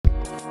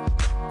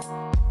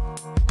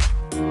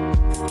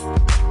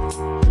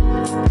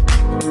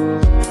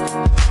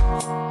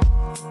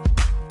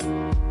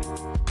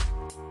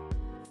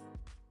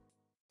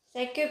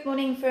good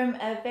morning from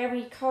a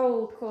very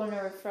cold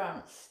corner of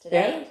France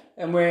today.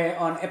 Yeah, and we're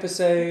on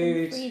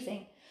episode...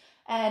 Freezing.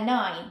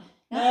 9.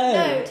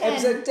 No, 10.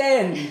 episode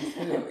 10.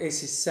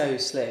 This is so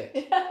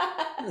slick.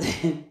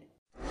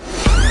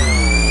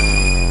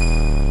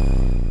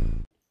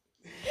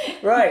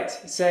 Right,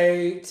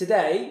 so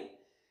today,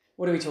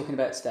 what are we talking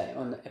about today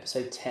on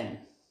episode 10?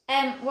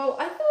 Well,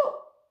 I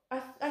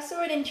thought I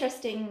saw an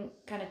interesting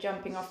kind of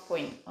jumping off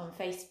point on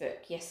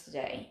Facebook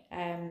yesterday.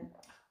 I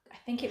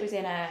think it was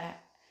in a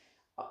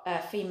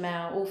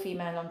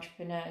all-female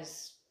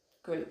entrepreneurs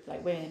group,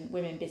 like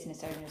women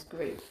business owners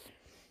group.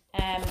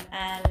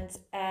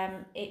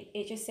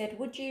 It just said,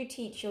 would you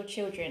teach your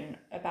children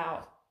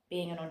about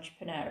being an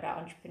entrepreneur,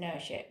 about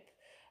entrepreneurship,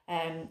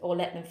 or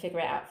let them figure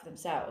it out for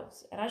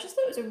themselves? And I just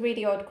thought it was a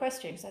really odd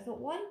question, because I thought,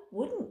 why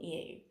wouldn't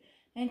you?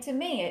 And to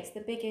me, it's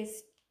the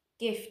biggest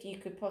gift you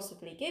could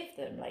possibly give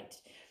them, like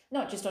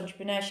not just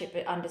entrepreneurship,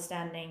 but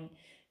understanding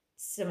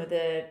some of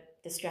the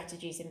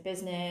strategies in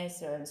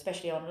business, or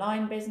especially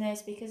online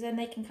business, because then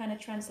they can kind of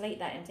translate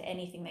that into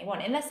anything they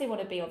want, unless they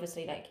want to be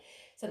obviously like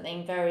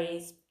something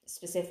very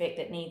specific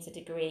that needs a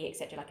degree,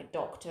 etc., like a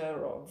doctor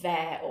or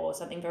vet or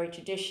something very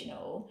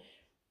traditional.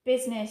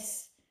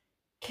 Business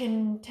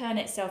can turn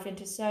itself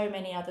into so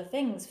many other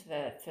things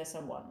for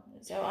someone.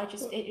 So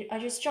it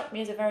just struck me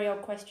as a very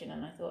odd question,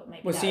 and I thought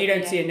maybe. Well, so you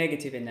don't see a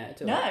negative in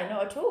that at all? No,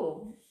 not at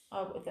all.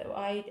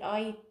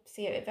 I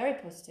see it very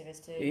positive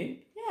as to. Do you?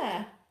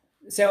 Yeah.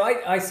 So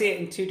I see it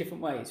in two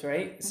different ways,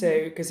 right? Mm-hmm.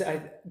 So because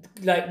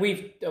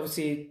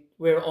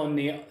we're on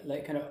the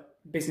like kind of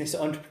business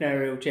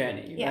entrepreneurial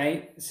journey, yeah.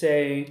 Right?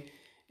 So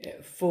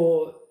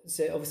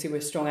obviously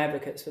we're strong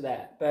advocates for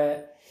that,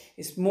 but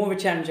it's more of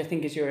a challenge, I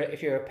think, if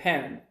you're a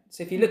parent.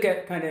 So if you look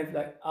at kind of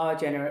like our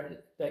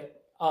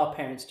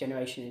parents'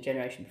 generation and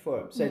generation before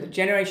them. So the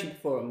generation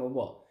before them were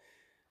what?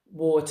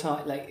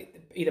 Wartime,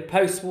 like either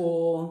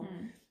post-war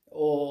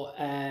or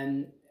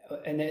and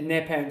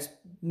their parents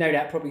no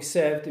doubt probably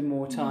served in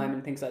wartime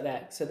and things like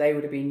that. So they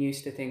would have been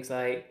used to things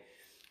like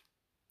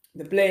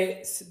the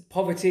Blitz.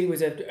 Poverty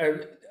was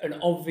an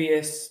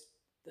obvious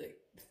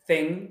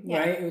thing, yeah,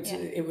 right?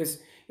 It was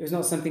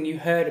not something you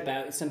heard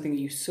about. It's something that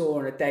you saw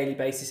on a daily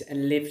basis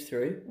and lived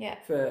through, yeah,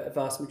 for a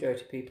vast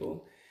majority of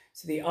people.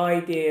 So the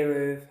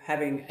idea of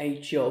having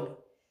a job,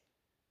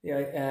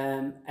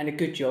 and a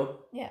good job,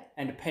 yeah,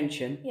 and a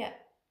pension, yeah,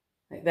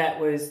 like that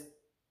was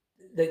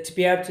that to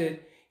be able to.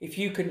 If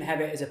you couldn't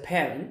have it as a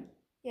parent,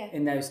 yeah,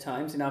 in those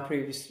times, in our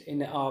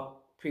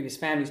previous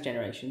families'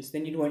 generations,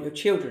 then you'd want your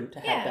children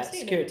to have that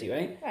security,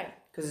 right? Right.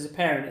 Because as a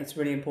parent, it's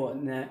really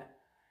important that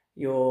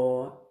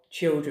your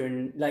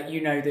children, that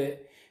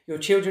your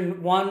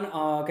children, one,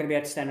 are going to be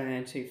able to stand on their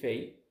own 2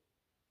 feet,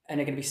 and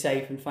they're going to be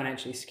safe and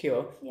financially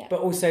secure, yeah, but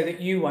also that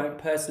you won't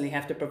personally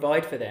have to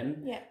provide for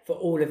them, yeah, for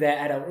all of their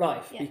adult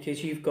life, yeah,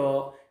 because you've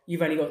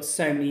only got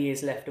so many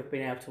years left of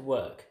being able to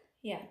work.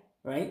 Yeah.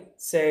 Right?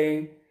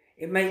 So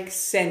it makes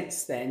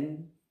sense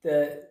then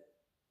that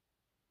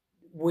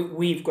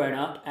we've grown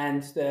up,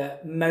 and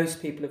that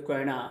most people have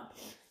grown up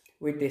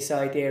with this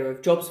idea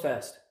of jobs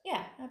first.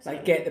 Yeah, absolutely.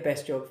 Like get the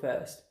best job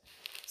first.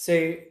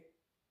 So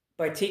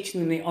by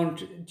teaching them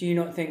do you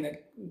not think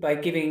that by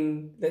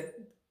giving the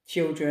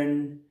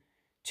children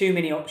too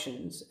many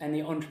options and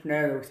the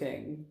entrepreneurial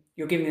thing,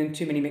 you're giving them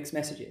too many mixed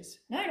messages?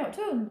 No, not at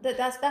all.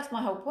 That's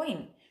my whole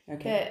point.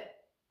 Okay.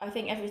 That I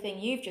think everything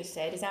you've just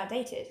said is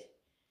outdated.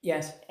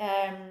 Yes.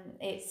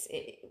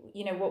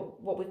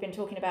 What we've been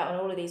talking about on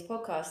all of these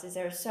podcasts is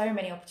there are so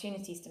many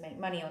opportunities to make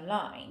money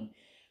online,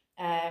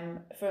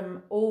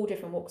 from all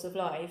different walks of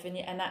life,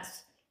 and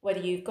that's whether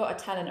you've got a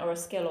talent or a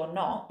skill or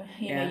not.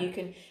 You know, you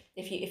can,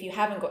 if you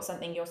haven't got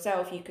something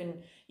yourself, you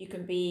can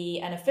be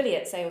an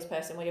affiliate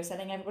salesperson where you're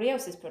selling everybody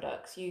else's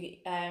products.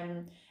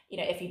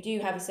 If you do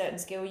have a certain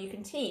skill, you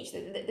can teach.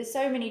 There's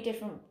so many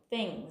different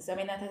things. I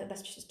mean,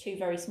 that's just two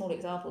very small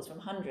examples from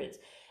hundreds.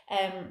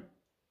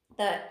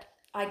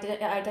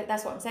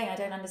 That's what I'm saying. I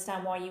don't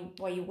understand why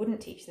you wouldn't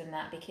teach them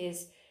that,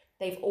 because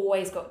they've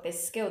always got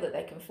this skill that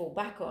they can fall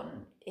back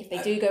on if they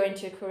do go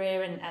into a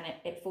career and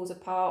it falls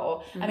apart.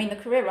 Or I mean, the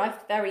career I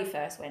very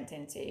first went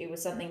into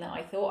was something that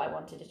I thought I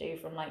wanted to do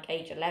from like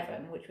age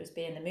 11, which was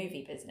be in the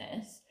movie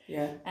business.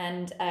 Yeah.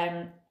 And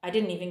I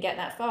didn't even get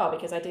that far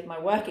because I did my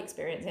work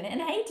experience in it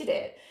and hated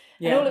it.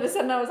 Yeah. And all of a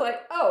sudden I was like,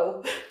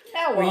 oh,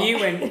 now what? Well,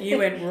 you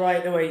went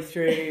right the way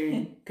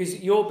through, because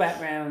your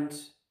background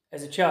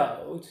as a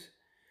child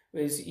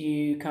was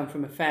you come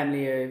from a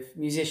family of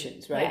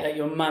musicians, right? Yeah. Like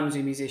your mum's a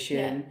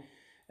musician,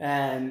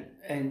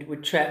 and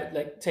would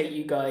take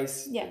you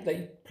guys. Yeah.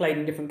 Like played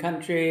in different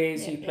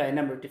countries. Yeah, you play a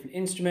number of different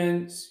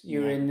instruments.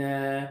 You were in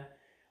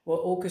what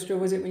orchestra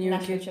was it when you were a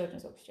kid?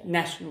 Children's Orchestra.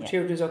 National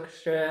Children's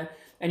Orchestra.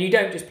 And you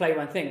don't just play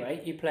one thing,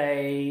 right? You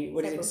play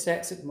what is it?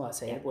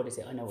 What is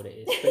it? I know what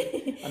it is,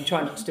 but I'm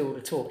trying not to do all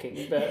the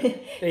talking. But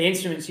the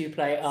instruments you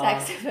play are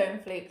saxophone,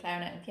 flute,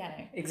 clarinet, and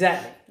piano.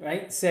 Exactly,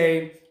 right?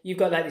 So you've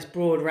got like this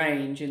broad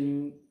range,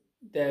 and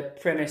the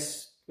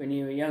premise when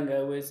you were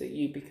younger was that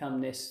you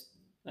become this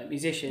like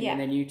musician, and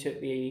then you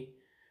took the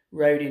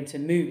road into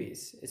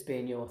movies as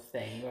being your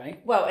thing,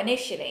 right? Well,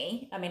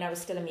 initially, I mean, I was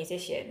still a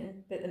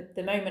musician, but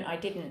the moment I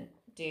didn't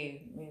do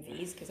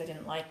movies because I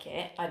didn't like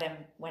it, I then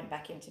went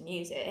back into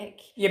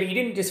music. Yeah, but you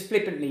didn't just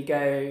flippantly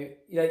go.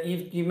 Like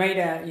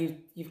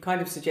you've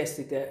kind of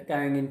suggested that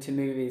going into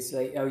movies,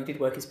 like, oh, you did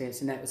work experience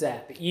and that was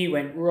that. But you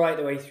went right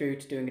the way through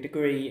to doing a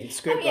degree in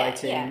script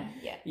writing.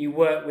 Yeah. You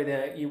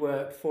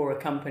worked for a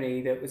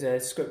company that was a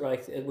script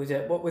writer.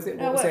 What was it?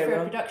 I worked for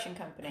a production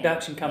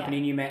company.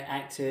 And you met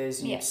actors.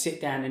 And you'd sit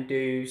down and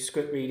do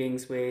script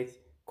readings with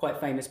quite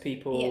famous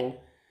people. Yeah.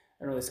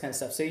 And all this kind of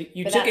stuff. So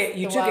you but took that's it.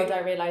 You the took world it. I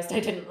realised I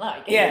didn't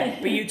like.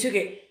 Yeah, but you took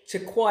it to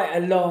quite a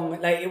long.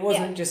 Like, it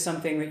wasn't just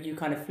something that you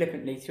kind of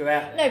flippantly threw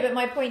out there. No, but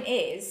my point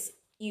is,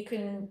 you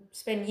can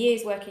spend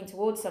years working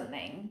towards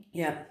something.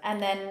 Yeah. And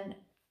then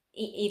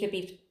either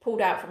be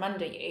pulled out from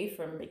under you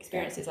from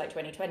experiences like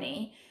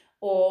 2020,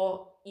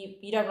 or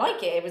you don't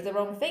like it. It was the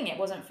wrong thing. It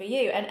wasn't for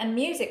you. And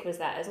music was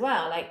that as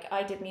well. Like,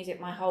 I did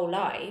music my whole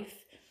life.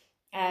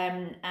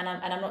 And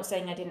I'm not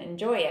saying I didn't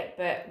enjoy it,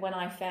 but when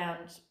I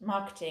found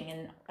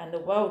marketing and the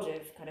world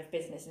of kind of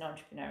business and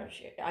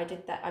entrepreneurship, I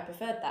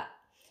preferred that.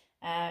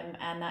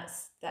 And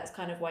that's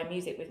kind of why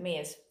music with me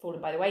has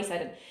fallen by the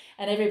wayside.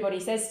 And everybody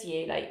says to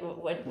you, like,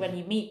 when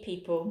you meet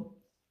people,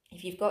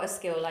 if you've got a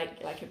skill like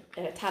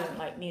a talent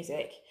like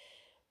music,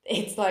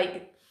 it's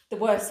like the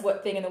worst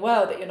thing in the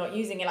world that you're not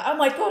using it. Like, oh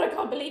my God, I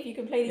can't believe you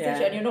can play the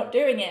instrument and you're not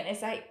doing it. And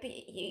it's like, but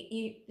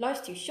you life's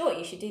too short.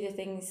 You should do the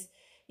things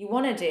you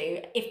want to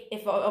do,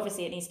 if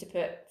obviously it needs to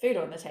put food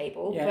on the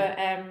table.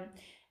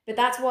 But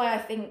that's why I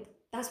think,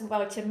 that's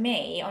why, to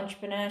me,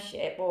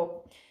 entrepreneurship,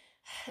 or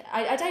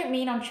I don't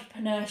mean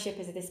entrepreneurship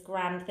as this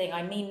grand thing.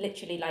 I mean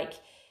literally like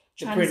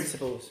the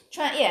principles.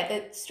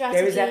 The strategy.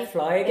 There is that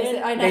fly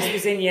again. I know. This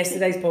was in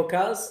yesterday's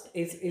podcast.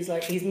 Is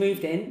like, he's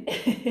moved in,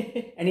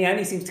 and he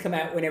only seems to come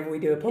out whenever we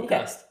do a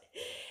podcast.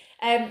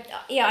 I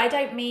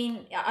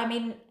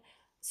mean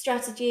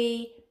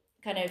strategy,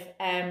 kind of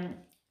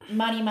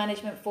money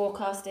management,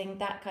 forecasting,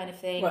 that kind of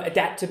thing. Well,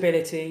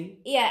 adaptability.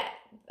 Yeah,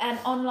 and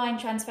online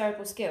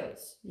transferable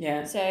skills.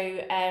 Yeah. So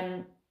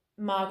and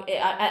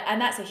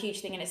that's a huge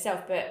thing in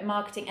itself. But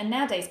marketing, and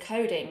nowadays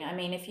coding. I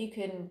mean, if you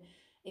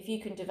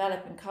can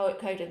develop and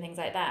code and things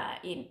like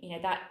that, you know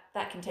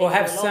that can take. Or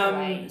have you a long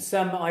way.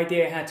 some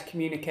idea how to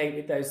communicate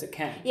with those that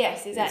can.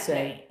 Yes,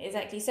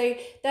 exactly. So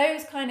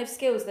those kind of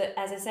skills that,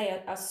 as I say,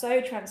 are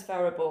so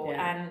transferable,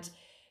 and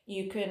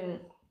you can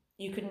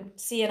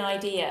see an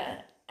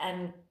idea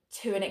and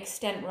to an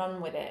extent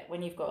run with it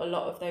when you've got a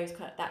lot of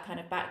that kind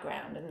of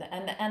background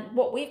and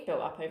what we've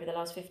built up over the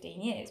last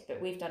 15 years, but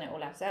we've done it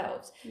all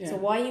ourselves. So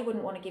why you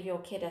wouldn't want to give your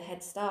kid a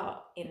head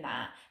start in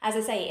that, as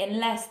I say,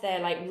 unless they're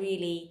like,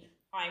 really,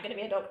 I'm going to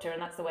be a doctor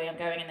and that's the way I'm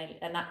going,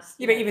 and that's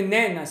but even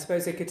then I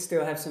suppose they could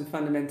still have some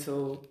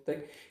fundamental,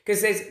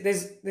 because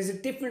there's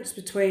a difference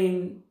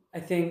between, I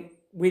think,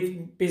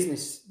 with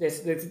business,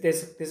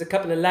 there's a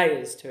couple of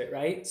layers to it,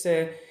 right?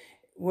 So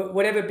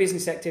whatever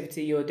business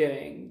activity you're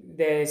doing,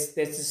 there's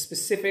a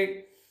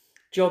specific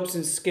jobs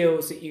and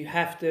skills that you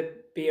have to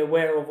be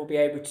aware of or be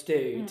able to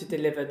do to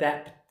deliver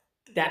that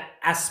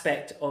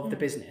aspect of the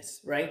business,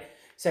 right?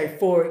 So,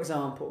 for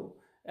example,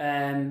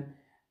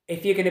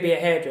 if you're going to be a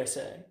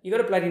hairdresser, you got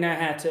to bloody know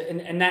how to,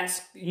 and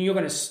that's, you're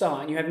going to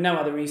start and you have no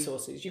other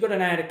resources. You've got to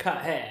know how to cut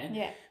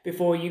hair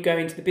before you go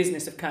into the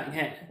business of cutting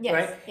hair,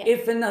 right? Yeah.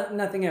 If for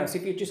nothing else,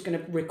 if you're just going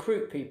to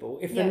recruit people,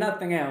 if for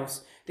nothing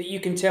else, that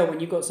you can tell when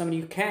you've got somebody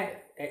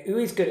who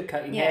is good at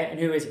cutting hair and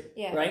who isn't,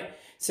 right?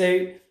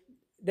 So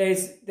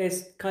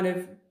there's kind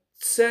of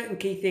certain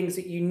key things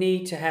that you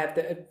need to have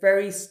that are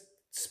very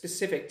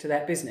specific to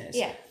that business.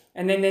 Yeah.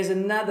 And then there's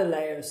another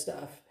layer of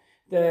stuff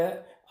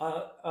that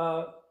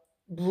are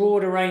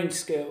broader range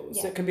skills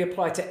that can be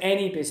applied to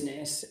any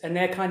business, and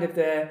they're kind of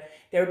they're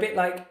a bit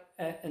like,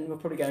 and we'll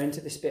probably go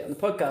into this bit on the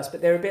podcast, but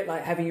they're a bit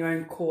like having your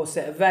own core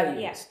set of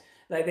values. Yeah.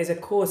 Like, there's a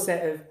core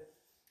set of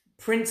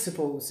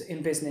principles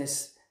in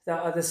business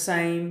that are the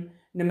same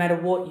no matter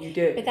what you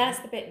do. But that's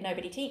the bit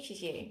nobody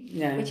teaches you.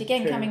 Yeah, which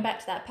again, true. Coming back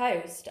to that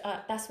post,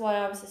 that's why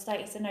I was just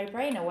like, it's a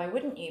no-brainer. Why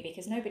wouldn't you?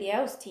 Because nobody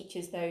else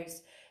teaches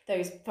those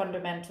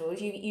fundamentals.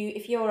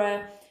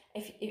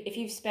 If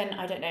you've spent,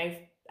 I don't know,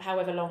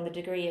 however long the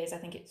degree is, I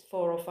think it's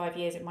 4 or 5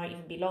 years, it might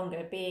even be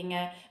longer, being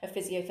a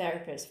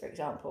physiotherapist, for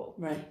example.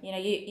 Right. You know,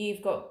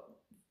 you've got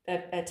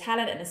a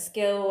talent and a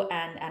skill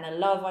and a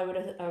love, I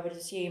would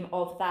assume,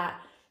 of that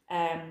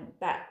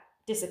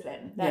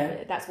discipline.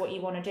 That's what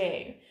you want to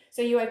do.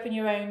 So you open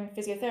your own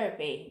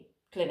physiotherapy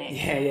clinic.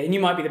 Yeah, and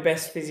you might be the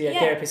best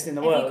physiotherapist in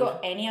the world. Have you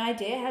got any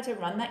idea how to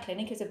run that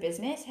clinic as a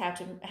business? How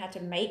to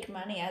make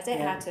money as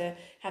it? How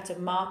to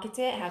market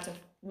it? How to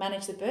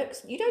manage the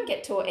books? You don't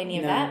get taught any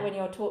of that when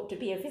you're taught to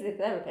be a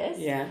physiotherapist.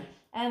 Yeah,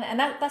 and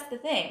that's the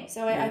thing.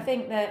 So I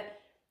think that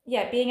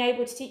being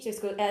able to teach those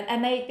schools,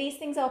 and these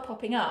things are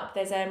popping up.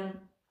 There's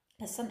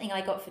something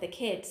I got for the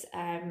kids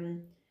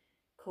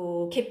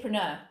called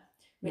Kidpreneur.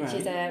 I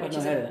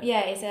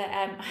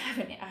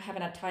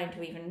haven't had time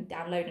to even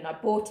download, and I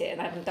bought it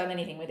and I haven't done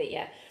anything with it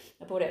yet.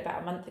 I bought it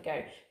about a month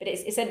ago, but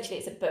it's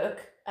essentially a book,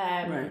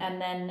 and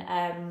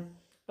then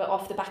but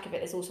off the back of it,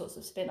 there's all sorts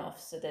of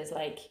spin-offs. So there's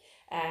like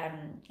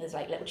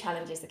little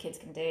challenges the kids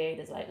can do.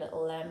 There's like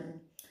little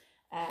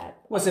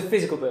What's a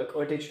physical book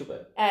or a digital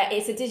book?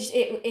 It's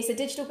a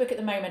digital book at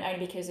the moment,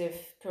 only because of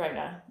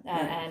Corona,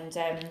 Right. and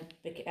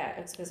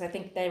because I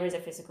think there is a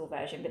physical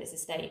version, but it's the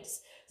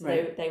States, so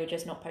Right. they were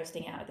just not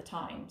posting it at the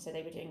time, so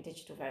they were doing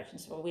digital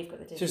versions. So we've got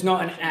the digital. So it's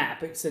not an version.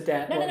 app. It's a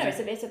No,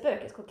 it's a book.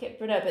 It's called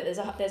Kitpreneur, but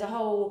there's a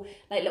whole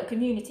like little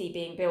community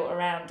being built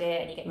around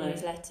it, and you get Right.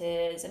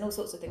 newsletters and all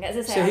sorts of things. As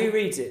I say, So who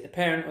reads it? The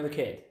parent or the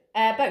kid?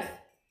 both.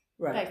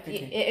 Right. Both.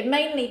 Okay.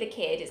 Mainly the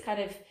kid. It's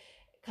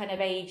kind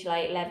of age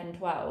like 11,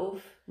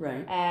 12.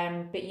 Right.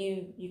 But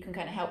you can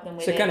kind of help them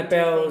with So it. kind of do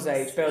Belle's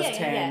things. age. Belle's Yeah,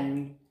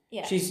 10.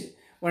 Yeah. She's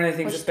one of the Well,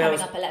 things she's that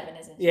Belle's. coming up 11,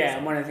 isn't she? Yeah, So-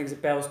 and one of the things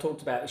that Belle's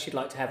talked about is she'd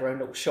like to have her own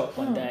little shop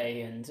one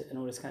day and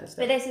all this kind of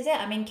stuff. But this is it.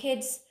 I mean,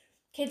 kids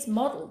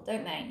model,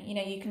 don't they? You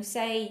know, you can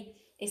say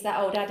it's that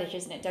old adage,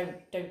 isn't it?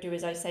 Don't do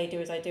as I say, do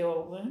as I do,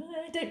 or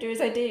don't do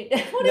as I do.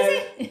 What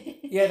is it?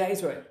 Yeah, that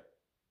is right.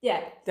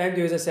 Yeah. Don't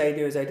do as I say,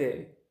 do as I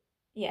do.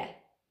 Yeah.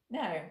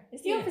 No,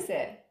 it's the Yeah.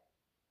 opposite.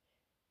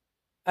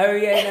 Oh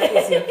yeah, that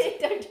is the opposite.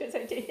 Don't do as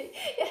I do.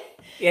 Yeah.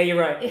 Yeah, you're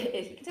right.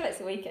 You can tell it's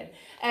the weekend.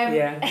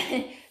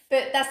 Yeah.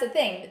 But that's the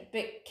thing.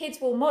 But kids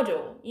will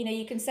model. You know,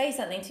 you can say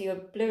something to your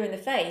blue in the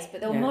face,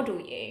 but they'll Yeah. model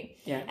you.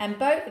 Yeah. And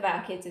both of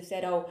our kids have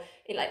said, "Oh,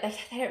 they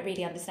don't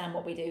really understand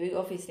what we do,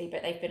 obviously,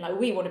 but they've been like,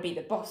 we want to be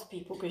the boss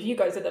people because you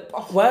guys are the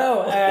boss."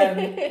 Well,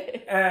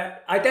 people."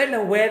 I don't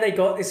know where they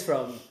got this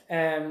from,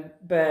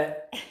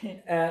 but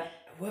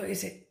what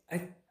is it?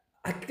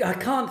 I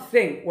can't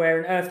think where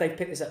on earth they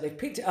picked this up. They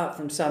picked it up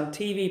from some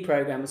TV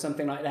program or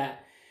something like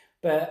that.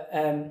 But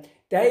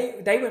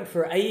they went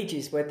for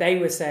ages where they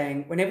were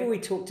saying, whenever we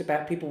talked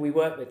about people we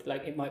work with,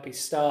 like it might be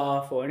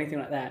staff or anything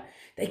like that,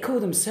 they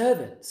call them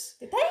servants.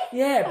 Did they?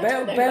 Yeah, I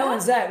Belle didn't know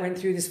and Zach went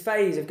through this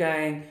phase of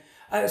going,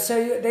 so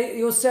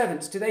your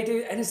servants, do they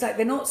do? And it's like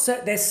they're not.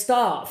 They're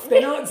staff.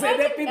 They're not. I They're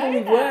didn't people know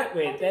we that. work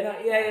with. They're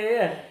not.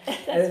 Yeah.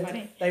 That's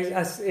funny.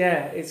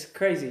 It's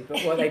crazy,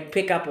 but what they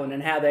pick up on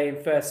and how they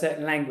infer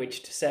certain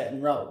language to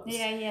certain roles.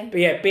 Yeah. But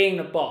yeah, being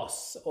a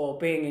boss or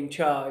being in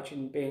charge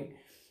and being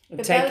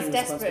But taking Belle's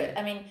desperate. responsibility.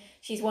 I mean,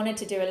 she's wanted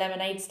to do a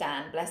lemonade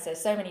stand, bless her,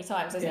 so many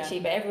times, hasn't Yeah. she?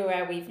 But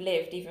everywhere we've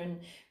lived, even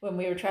when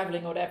we were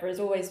travelling or whatever, has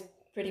always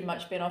pretty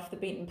much been off the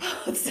beaten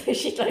path. So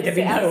she'd like There'd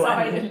sit be no one.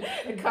 outside and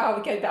the car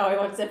would go by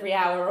once every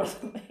hour or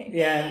something.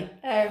 Yeah.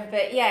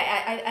 But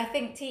yeah, I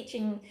think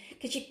teaching,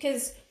 because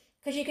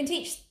you can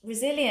teach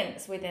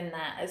resilience within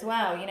that as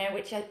well, you know,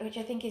 which I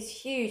think is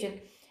huge.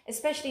 And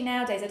especially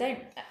nowadays,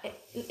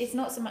 it's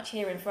not so much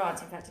here in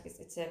France. In fact,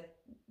 it's a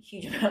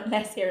huge amount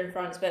less here in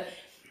France. But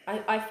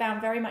I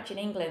found very much in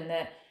England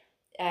that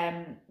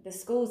the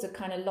schools have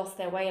kind of lost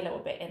their way a little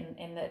bit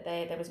in that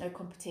there was no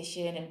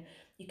competition, and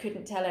you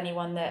couldn't tell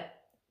anyone that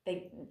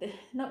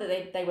not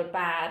that they were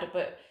bad,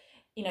 but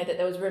you know that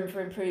there was room for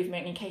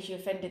improvement in case you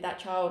offended that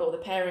child or the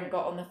parent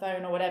got on the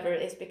phone or whatever.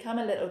 It's become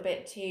a little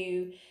bit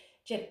too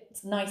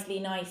nicely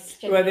nice.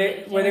 Well,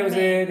 there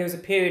was a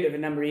period of a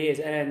number of years,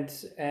 and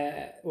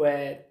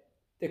where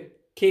the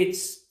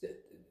kids,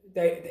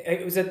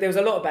 there was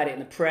a lot about it in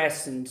the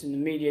press and in the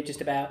media,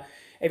 just about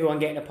everyone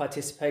getting a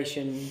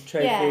participation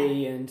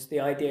trophy and the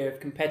idea of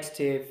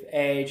competitive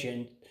edge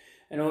and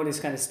all this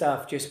kind of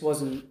stuff just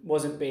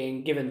wasn't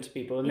being given to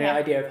people, and the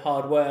idea of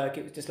hard work,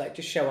 it was just like,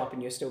 just show up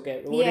and you'll still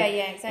get rewarded.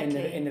 Yeah,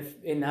 exactly.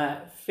 In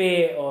the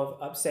fear of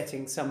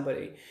upsetting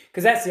somebody,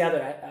 because that's the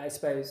other, I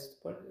suppose,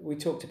 what we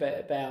talked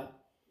about.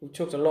 We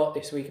talked a lot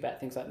this week about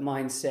things like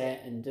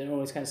mindset and all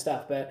this kind of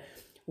stuff, but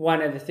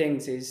one of the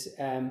things is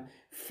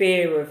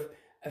fear of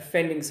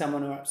offending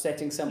someone or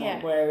upsetting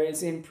someone,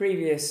 whereas in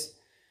previous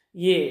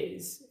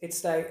years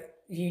it's like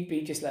you'd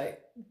be just like,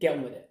 get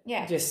on with it.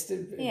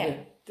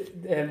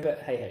 But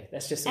hey,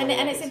 that's just and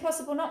it's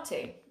impossible not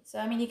to. So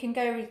I mean, you can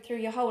go through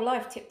your whole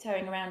life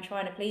tiptoeing around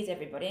trying to please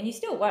everybody, and you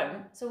still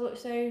won't. So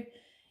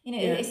you know,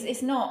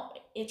 it's not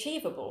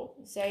achievable.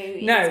 So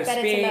it's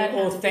better being to learn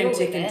how authentic to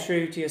deal with and it.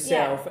 true to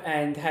yourself,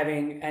 and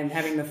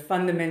having the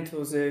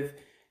fundamentals of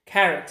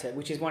character,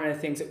 which is one of the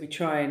things that we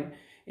try and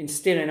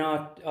instill in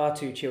our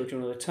two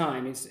children all the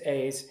time.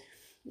 Is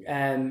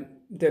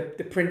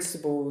the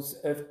principles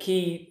of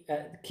key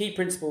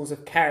principles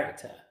of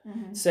character.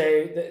 Mm-hmm.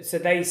 So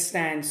they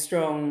stand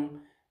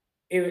strong,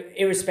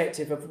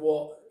 irrespective of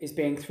what is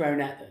being thrown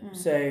at them. Mm.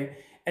 So,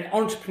 and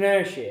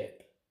entrepreneurship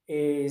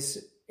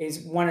is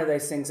one of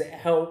those things that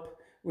help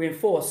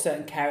reinforce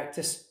certain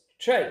character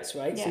traits,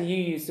 right? Yeah. So you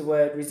used the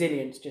word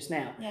resilience just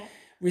now. Yeah.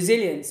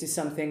 Resilience is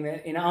something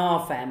that in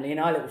our family, in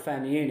our little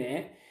family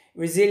unit,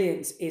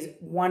 resilience is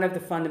one of the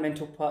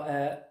fundamental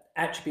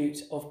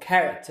attributes of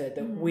character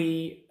that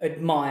we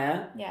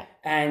admire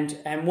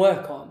and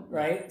work on,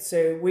 right?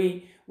 So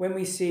when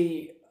we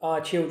see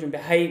our children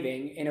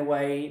behaving in a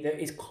way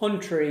that is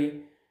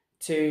contrary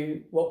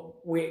to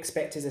what we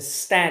expect as a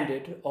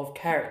standard of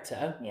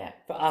character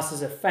for us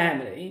as a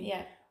family,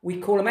 we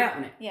call them out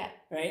on it,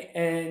 right?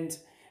 And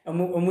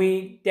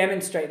we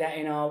demonstrate that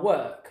in our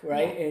work,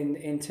 right?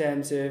 In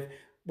terms of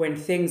when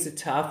things are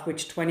tough,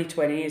 which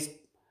 2020 is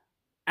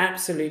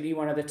absolutely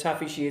one of the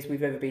toughest years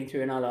we've ever been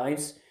through in our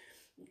lives.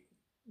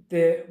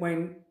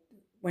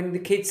 When the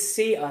kids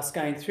see us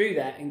going through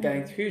that and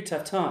going through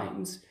tough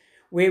times,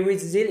 we're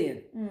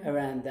resilient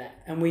around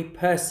that, and we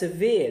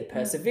persevere.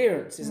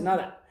 Perseverance is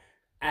another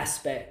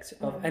aspect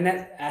of, and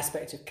that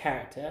aspect of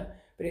character,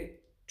 but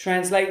it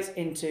translates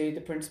into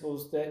the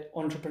principles that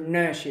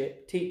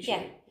entrepreneurship teaches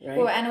you, right?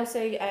 Well, and also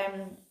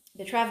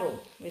the travel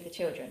with the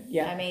children.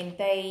 Yeah. I mean,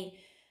 they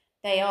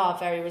are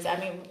very I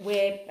mean,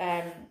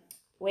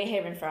 we're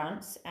here in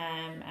France,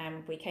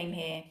 and we came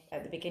here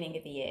at the beginning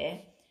of the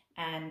year,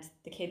 and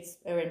the kids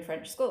are in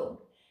French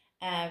school,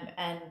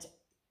 and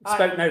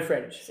spoke no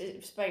French.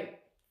 Spoke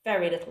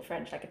very little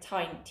French, like a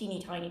teeny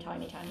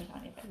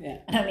bit. Yeah.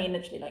 And I mean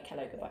literally like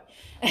hello, goodbye.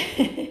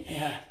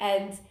 Yeah.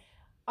 And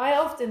I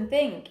often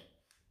think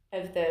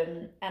of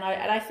them, and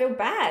I feel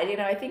bad, you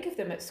know. I think of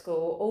them at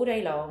school all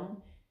day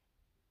long,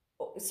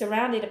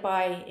 surrounded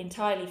by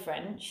entirely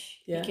French,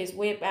 because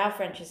our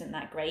French isn't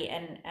that great,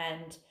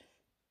 and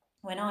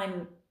when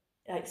I'm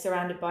like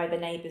surrounded by the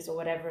neighbours or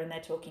whatever, and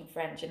they're talking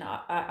French, and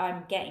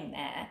I'm getting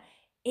there,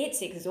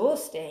 it's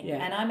exhausting.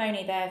 And I'm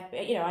only there,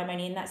 you know, I'm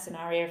only in that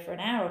scenario for an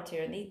hour or two,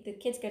 and the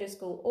kids go to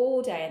school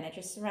all day and they're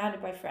just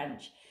surrounded by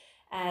French.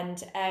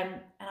 And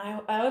I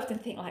often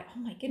think like, oh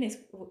my goodness,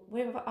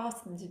 we've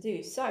asked them to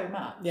do so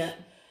much. Yeah.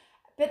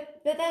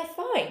 But they're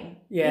fine.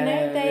 Yeah, you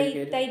know,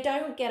 really they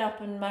don't get up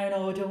and moan,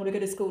 oh, I don't want to go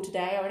to school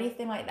today or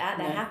anything like that.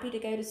 They're happy to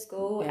go to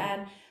school,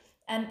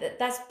 and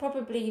that's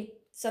probably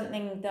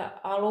something that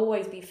I'll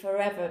always be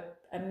forever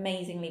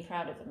amazingly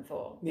proud of them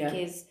for,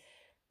 because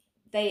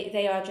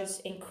they are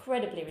just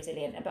incredibly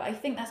resilient. But I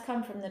think that's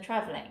come from the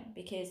traveling,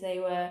 because they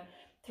were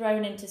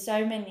thrown into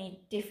so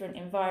many different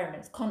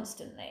environments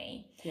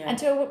constantly, and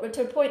to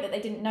a point that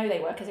they didn't know they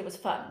were, because it was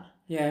fun.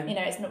 Yeah. You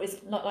know,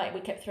 it's not like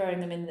we kept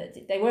throwing them in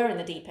they were in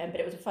the deep end, but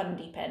it was a fun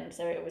deep end,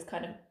 so it was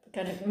kind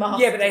of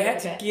masked. Yeah, but they had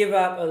to give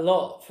up a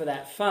lot for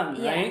that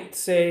fun, right? Yeah.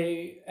 So,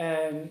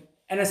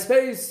 and I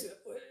suppose,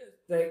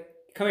 like,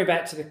 coming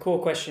back to the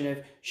core question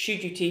of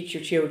should you teach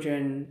your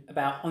children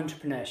about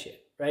entrepreneurship,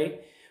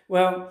 right?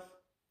 Well,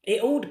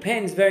 it all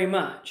depends very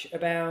much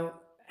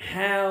about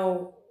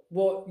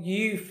what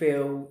you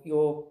feel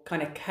your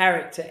kind of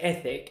character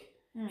ethic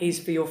is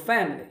for your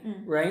family,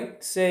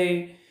 right?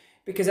 So,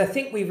 because I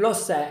think we've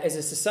lost that as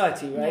a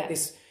society, right?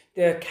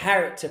 The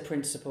character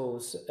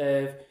principles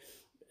of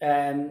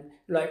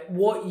like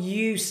what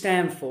you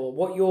stand for,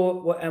 what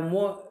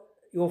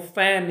your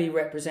family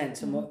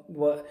represents, and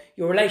what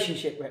your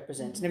relationship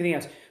represents, and everything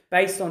else,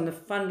 based on the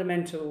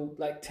fundamental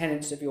like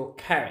tenets of your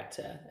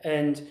character.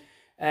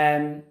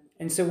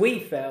 And so we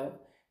felt,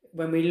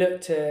 when we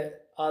looked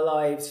at our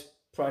lives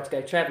prior to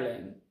go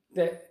travelling,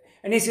 that,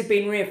 and this has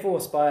been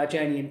reinforced by our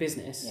journey in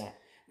business,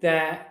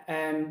 that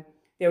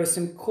there were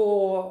some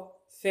core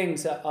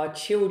things that our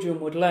children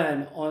would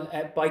learn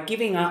by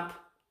giving up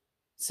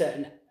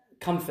certain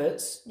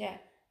comforts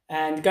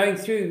and going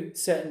through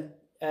certain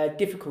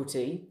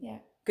difficulty,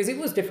 because it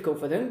was difficult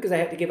for them, because they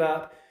had to give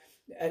up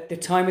the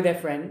time with their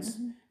friends,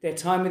 their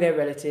time with their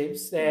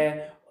relatives,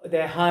 their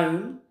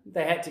home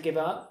they had to give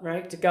up,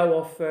 right, to go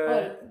off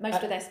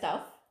most of their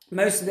stuff.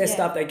 Most of their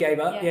stuff they gave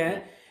up,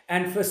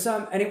 and for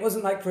some, and it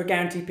wasn't like for a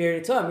guaranteed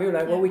period of time. We were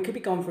like, well, we could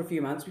be gone for a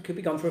few months, we could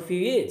be gone for a few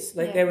years.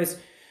 Like there was,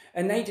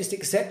 and they just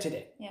accepted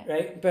it,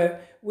 right?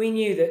 But we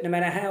knew that no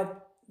matter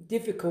how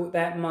difficult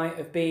that might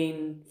have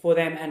been for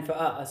them and for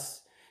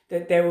us,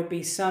 that there would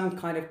be some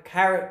kind of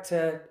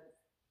character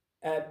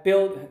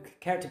building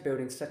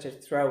is such a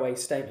throwaway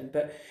statement,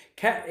 but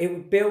it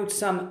would build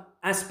some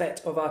aspect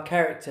of our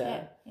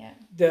character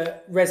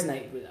that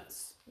resonated with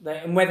us.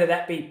 And whether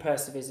that be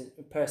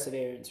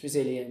perseverance,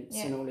 resilience,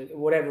 and all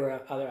whatever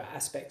other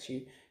aspects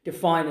you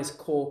define as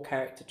core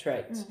character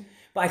traits.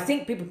 But I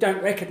think people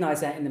don't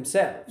recognise that in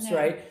themselves,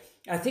 right?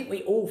 I think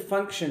we all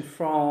function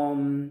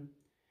from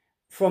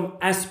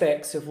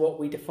aspects of what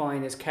we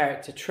define as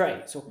character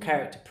traits or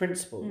character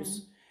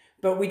principles,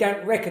 but we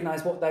don't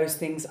recognise what those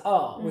things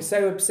are. We're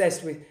so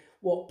obsessed with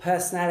what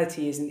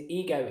personality is and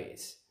ego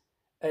is,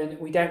 and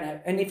we don't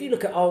have. And if you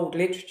look at old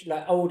literature,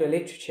 like older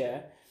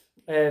literature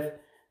of.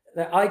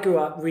 That I grew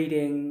up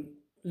reading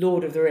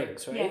Lord of the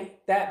Rings, right? Yeah.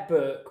 That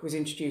book was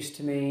introduced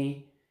to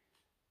me,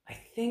 I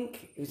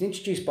think it was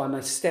introduced by my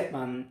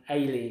stepmom,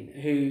 Aileen,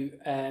 who,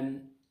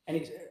 and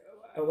it's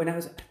when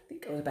I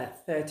think I was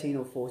about 13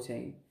 or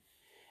 14.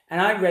 And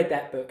I read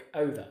that book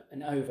over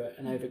and over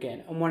and over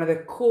again. And one of the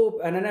core,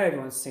 and I know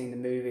everyone's seen the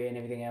movie and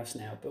everything else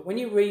now, but when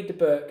you read the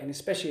book, and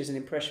especially as an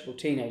impressionable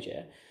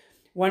teenager,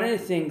 one of the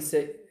things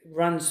that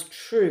runs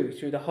true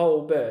through the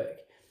whole book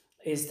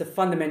is the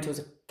fundamentals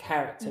of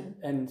character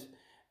and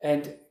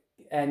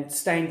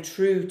staying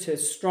true to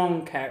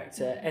strong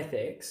character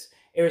ethics,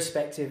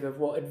 irrespective of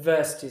what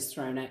adversity is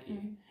thrown at you,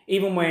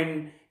 even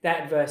when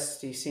that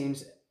adversity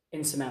seems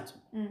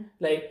insurmountable.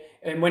 Like,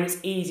 and when it's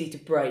easy to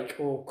break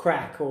or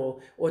crack or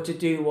to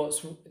do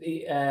what's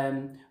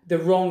the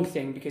wrong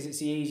thing because it's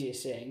the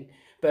easiest thing,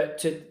 but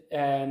to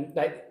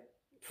like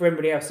for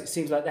everybody else it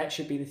seems like that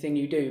should be the thing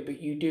you do,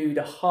 but you do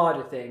the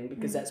harder thing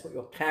because that's what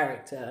your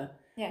character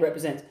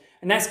represents.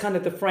 And that's kind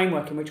of the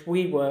framework in which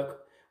we work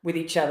with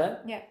each other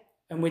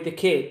and with the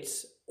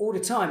kids all the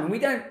time. And we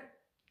don't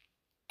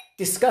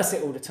discuss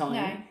it all the time.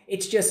 No.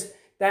 It's just,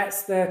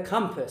 that's the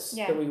compass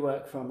that we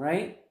work from,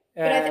 right?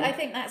 But I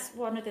think that's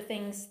one of the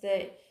things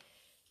that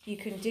you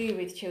can do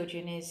with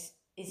children is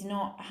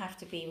not have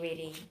to be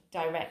really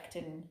direct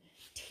and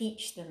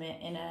teach them it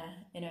in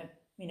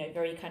a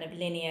very kind of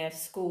linear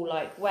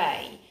school-like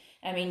way.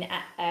 I mean,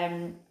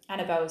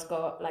 Annabelle's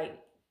got like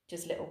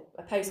just little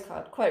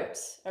postcard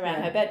quotes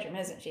around her bedroom,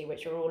 hasn't she,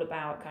 which are all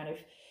about kind of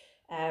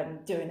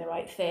doing the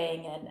right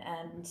thing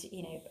and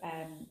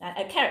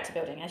a character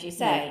building, as you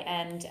say,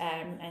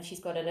 and she's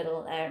got a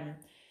little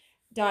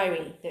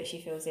diary that she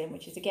fills in,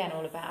 which is again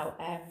all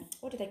about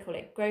what do they call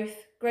it,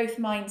 growth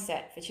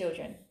mindset for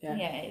children.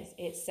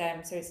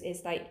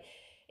 It's like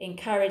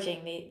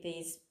encouraging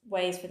these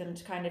ways for them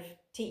to kind of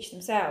teach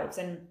themselves.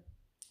 And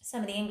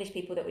some of the English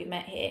people that we've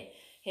met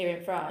here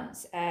in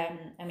France, I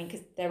mean,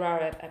 because there are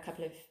a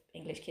couple of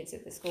English kids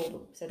at the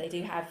school, so they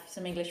do have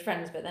some English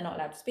friends, but they're not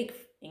allowed to speak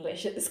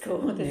English at the school.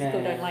 The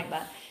school don't like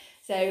that.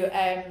 So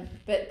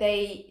but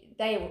they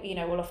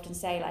will often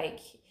say, like,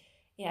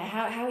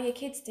 how are your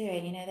kids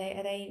doing?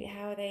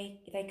 How are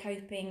they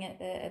coping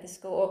at the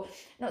school? Or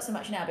not so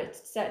much now, but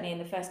certainly in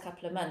the first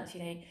couple of months,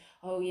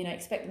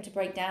 expect them to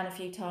break down a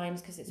few times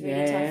because it's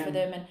really tough for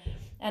them.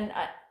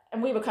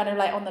 And we were kind of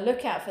like on the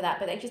lookout for that,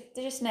 but they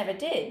just never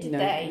did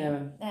they?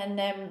 Never.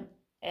 And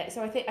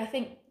so I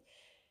think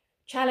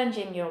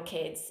challenging your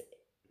kids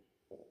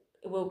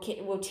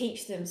will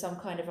teach them some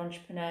kind of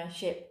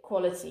entrepreneurship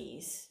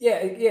qualities.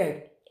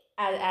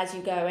 As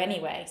you go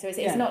anyway. So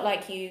it's not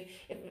like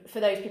for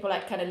those people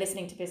like kind of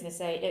listening to this and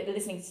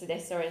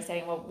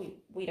saying, well,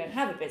 we don't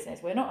have a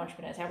business, we're not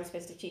entrepreneurs, how are we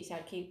supposed to teach our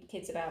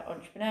kids about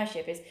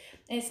entrepreneurship?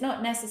 It's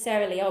not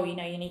necessarily,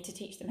 you need to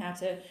teach them how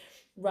to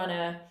run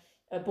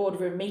a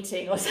boardroom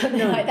meeting or something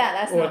like that.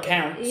 That's or not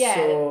accounts.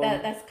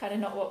 That's kind of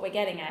not what we're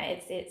getting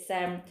at.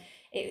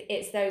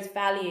 It's those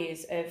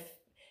values of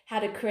how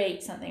to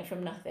create something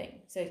from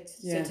nothing. So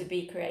to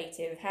be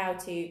creative, how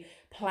to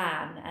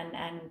plan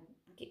and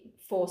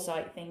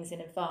foresight things in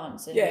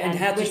advance and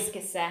how risk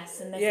assess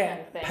and this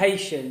kind of thing.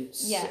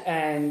 Patience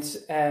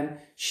and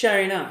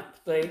showing up,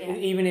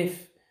 even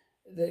if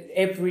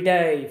every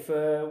day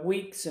for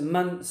weeks and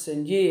months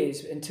and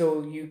years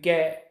until you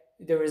get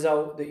the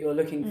result that you're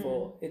looking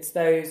for. It's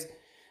those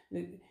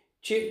and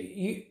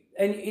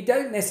you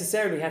don't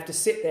necessarily have to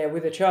sit there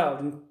with a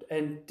child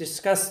and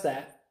discuss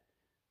that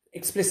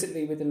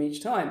explicitly with them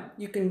each time.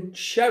 You can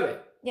show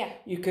it.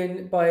 You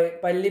can by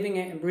living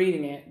it and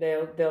breathing it,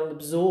 they'll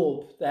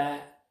absorb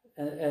that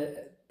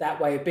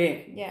way of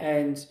being.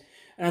 And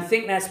I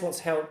think that's what's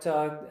helped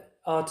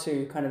our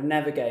two kind of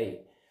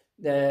navigate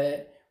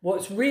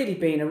what's really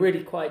been a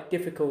really quite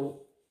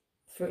difficult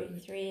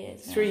 3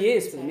 years. 3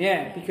 years for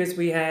them, because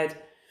we had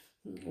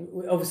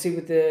obviously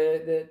with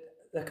the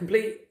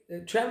complete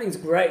traveling's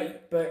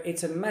great, but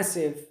it's a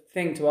massive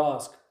thing to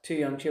ask two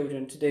young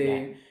children to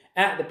do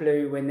out of the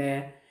blue when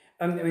they're.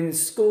 The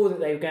school that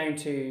they were going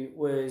to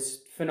was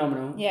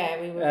phenomenal.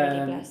 Yeah, we were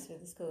really blessed with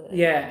the school.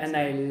 And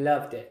they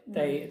loved it.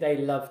 They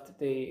loved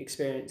the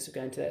experience of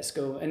going to that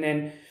school.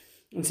 And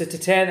so to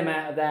tear them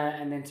out of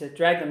that and then to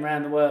drag them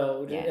around the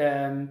world.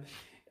 And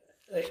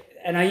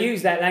I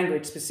use that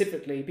language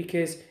specifically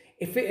because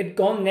if it had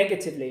gone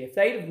negatively, if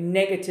they'd have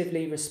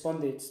negatively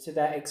responded to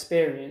that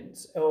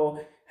experience,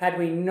 or had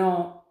we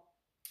not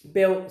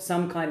built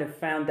some kind of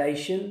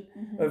foundation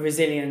of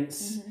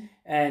resilience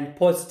and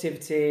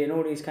positivity and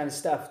all these kind of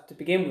stuff to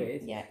begin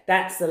with,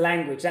 that's the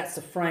language, that's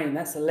the frame,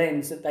 that's the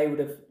lens that they would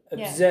have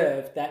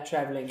observed that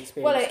travelling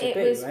experience. Well, it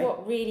was right?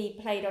 What really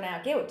played on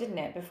our guilt, didn't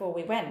it, before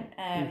we went?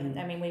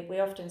 I mean, we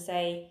often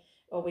say,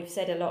 or we've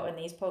said a lot in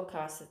these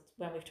podcasts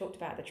when we've talked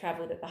about the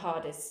travel, that the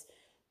hardest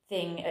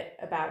thing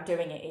about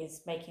doing it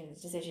is making the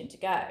decision to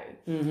go.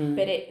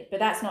 But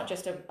that's not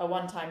just a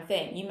one-time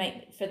thing. You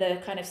make for the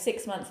kind of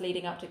 6 months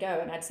leading up to go,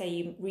 and I'd say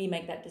you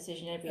remake that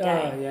decision every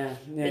day.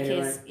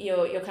 Because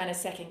you're kind of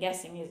second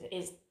guessing,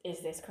 is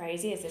this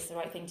crazy? Is this the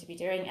right thing to be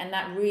doing? And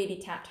that really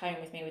tapped home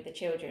with me with the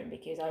children,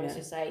 because I was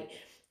just like,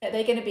 are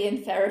they going to be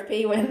in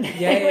therapy when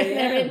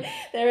they're in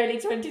their early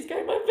 20s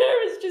going, my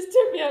parents just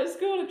took me out of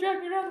school and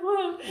dragged me around the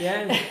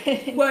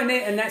world? Well,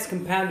 and that's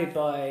compounded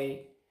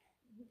by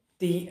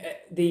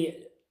the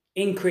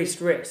increased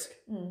risk,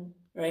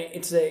 right?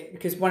 It's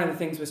because one of the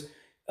things was,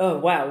 oh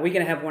wow, we're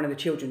going to have one of the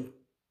children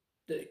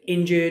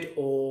injured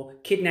or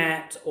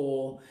kidnapped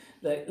or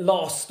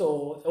lost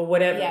or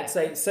whatever. It's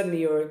like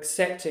suddenly you're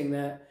accepting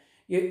that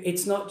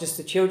it's not just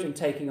the children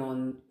taking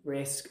on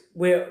risk.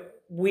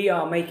 We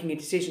are making a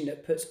decision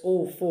that puts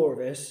all four of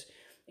us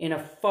in a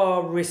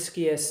far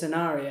riskier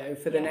scenario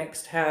for the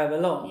next however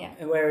long.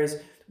 And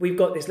whereas we've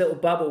got this little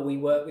bubble we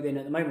work within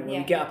at the moment where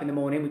we get up in the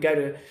morning, we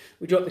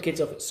drop the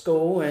kids off at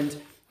school, and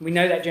we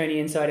know that journey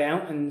inside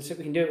out, and so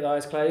we can do it with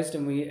eyes closed,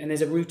 and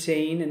there's a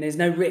routine and there's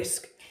no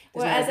risk.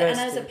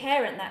 As a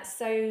parent, that's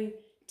so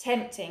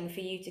tempting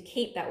for you to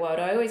keep that world.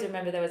 I always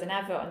remember there was an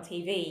advert on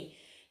TV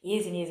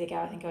years and years ago.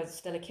 I think I was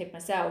still a kid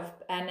myself,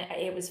 and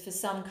it was for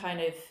some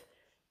kind of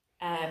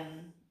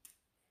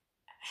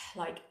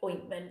like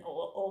ointment,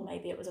 or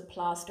maybe it was a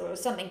plaster or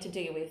something to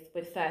do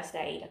with first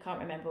aid. I can't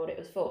remember what it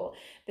was for,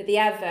 but the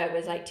advert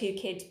was like two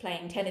kids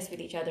playing tennis with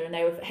each other and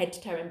they were head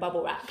to toe in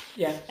bubble wrap.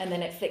 Yeah. And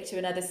then it flicked to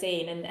another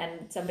scene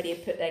and somebody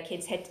had put their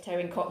kids head to toe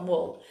in cotton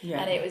wool.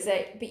 Yeah. And it was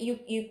but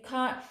you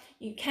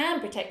can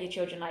protect your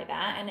children like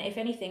that, and if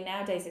anything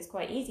nowadays it's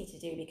quite easy to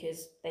do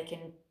because they can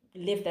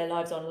live their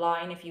lives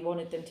online if you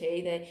wanted them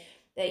to.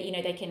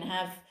 They can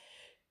have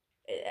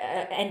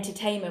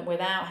entertainment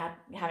without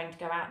having to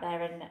go out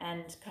there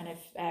and kind of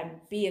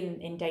be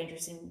in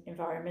dangerous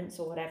environments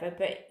or whatever,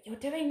 but you're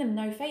doing them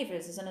no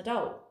favors as an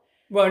adult.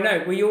 Well,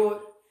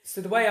 no, so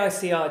the way I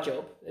see our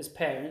job as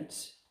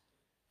parents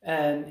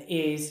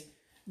is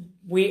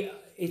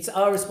it's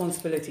our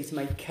responsibility to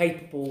make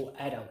capable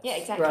adults. Yeah,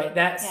 exactly. Right,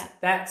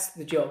 that's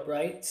the job,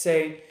 right?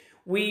 So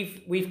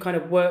we've kind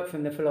of worked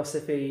from the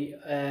philosophy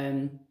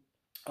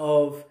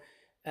of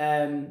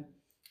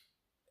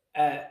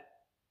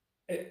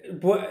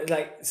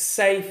like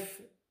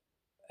safe,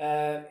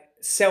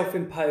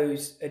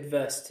 self-imposed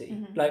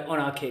adversity, like on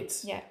our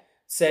kids. Yeah.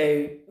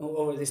 So,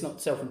 or it's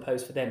not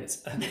self-imposed for them;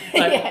 it's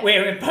like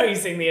we're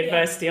imposing the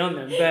adversity on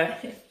them.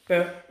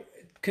 But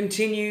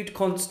continued,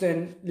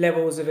 constant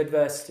levels of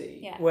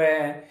adversity,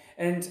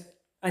 and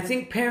I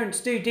think parents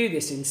do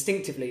this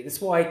instinctively.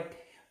 That's why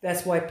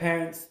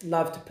parents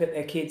love to put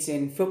their kids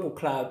in football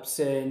clubs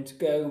and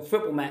go on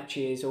football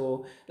matches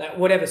or like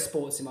whatever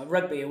sports in, like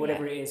rugby or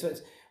whatever it is.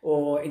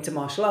 Or into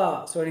martial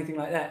arts or anything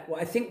like that. Well,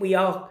 I think we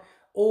are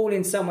all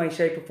in some way,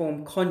 shape or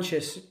form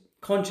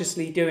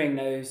consciously doing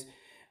those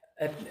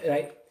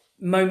like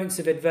moments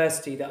of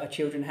adversity that our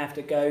children have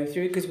to go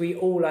through, because we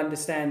all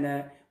understand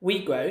that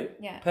we grow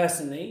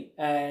personally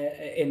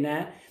in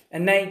that,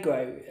 and they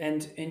grow,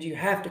 and you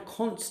have to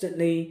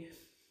constantly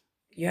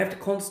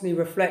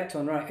reflect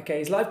on, right, okay,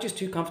 is life just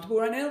too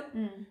comfortable right now?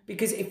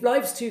 Because if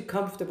life's too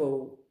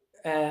comfortable,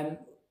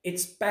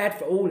 it's bad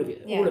for all of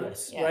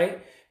us,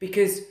 right?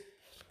 Because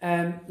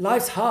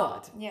life's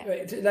hard.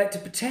 Right? Like to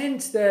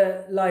pretend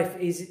that life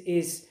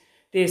is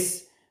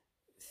this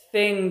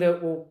thing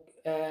that will,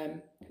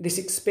 this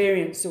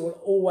experience that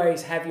will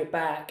always have your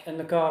back and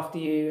look after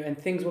you, and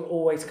things will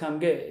always come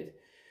good.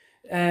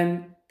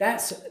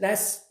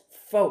 That's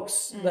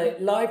false.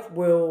 Like life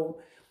will.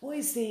 What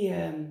is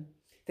the?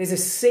 There's a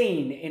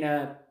scene in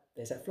a.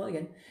 There's that fly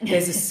again.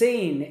 There's a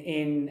scene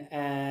in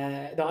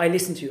that I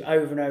listen to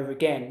over and over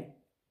again,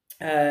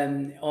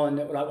 on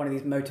like one of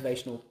these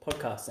motivational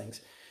podcast things.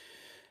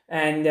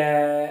 And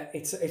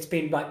it's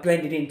been like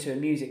blended into a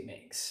music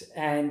mix,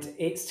 and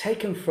it's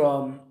taken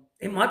from,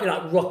 it might be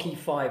like Rocky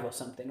V or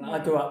something.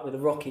 Like I grew up with the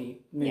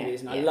Rocky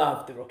movies, and I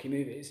loved the Rocky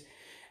movies,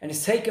 and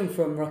it's taken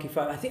from Rocky V.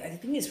 I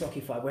think it's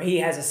Rocky V, where he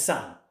has a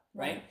son,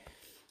 right?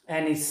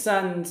 And his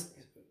son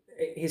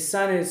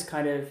is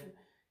kind of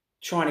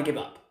trying to give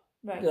up,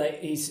 right?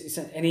 Like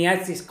and he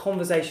has this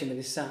conversation with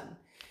his son,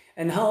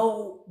 and the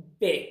whole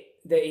bit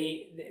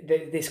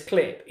this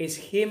clip is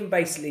him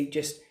basically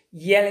just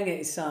yelling at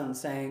his son,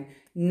 saying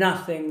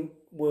nothing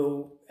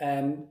will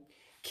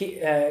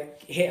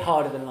hit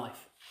harder than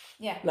life.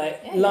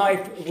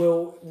 Life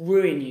will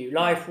ruin you.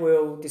 Life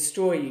will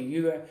destroy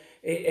you.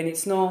 And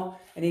it's not.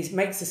 And he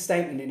makes a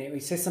statement in it. He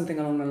says something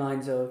along the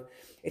lines of,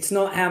 "It's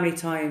not how many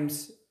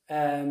times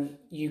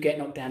you get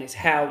knocked down. It's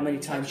how many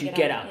times you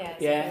get up."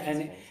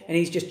 And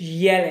he's just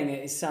yelling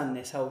at his son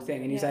this whole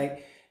thing. And he's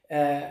like,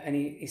 and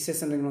he says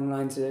something along the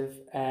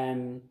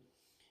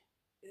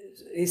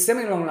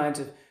lines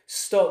of,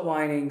 stop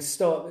whining,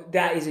 stop,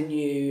 that isn't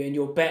you, and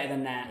you're better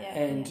than that,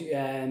 and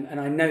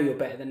I know you're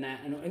better than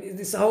that, and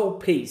this whole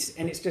piece,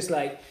 and it's just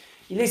like,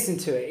 you listen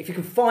to it, if you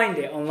can find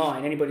it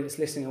online, anybody that's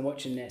listening and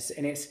watching this,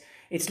 and it's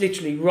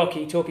literally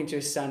Rocky talking to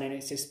his son, and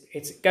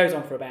it goes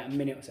on for about a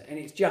minute or so, and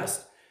it's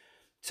just,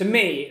 to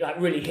me, like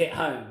really hit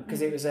home,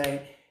 because it was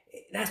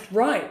that's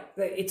right,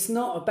 it's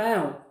not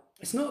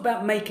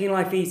about making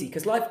life easy,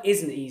 because life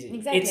isn't easy.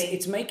 Exactly.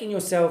 It's making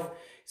yourself,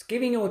 it's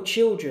giving your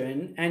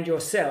children and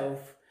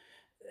yourself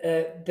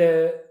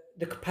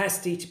the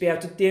capacity to be able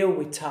to deal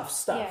with tough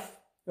stuff,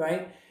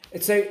 right?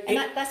 And so,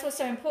 that's what's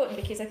so important,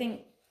 because I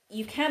think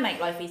you can make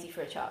life easy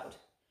for a child.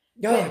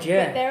 But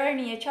they're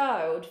only a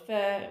child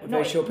for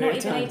not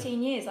even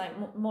 18 years, like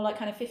more like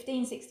kind of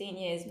 15, 16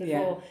 years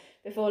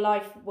before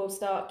life will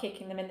start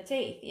kicking them in the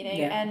teeth, you know.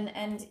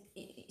 And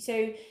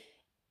so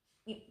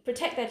you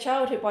protect their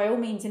childhood by all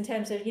means in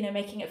terms of, you know,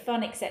 making it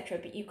fun, etc.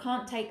 But you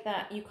can't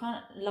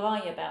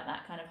lie about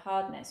that kind of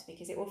hardness,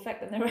 because it will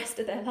affect them the rest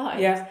of their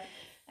lives. Yeah.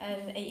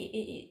 And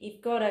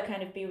you've got to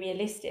kind of be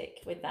realistic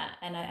with that.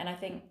 And I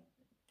think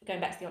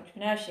going back to the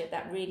entrepreneurship,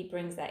 that really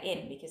brings that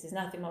in, because there's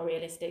nothing more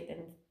realistic than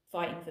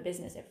fighting for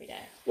business every day.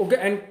 Well,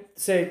 and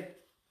so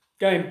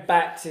going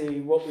back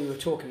to what we were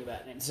talking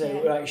about then,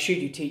 so like, should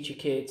you teach your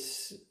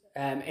kids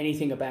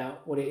anything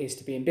about what it is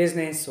to be in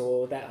business,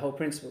 or that whole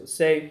principle?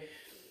 So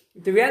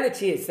the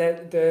reality is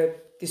that the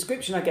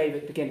description I gave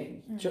at the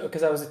beginning,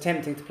 because I was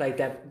attempting to play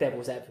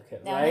devil's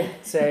advocate, right?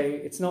 So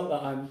it's not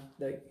that I'm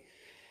like,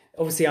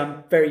 obviously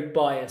I'm very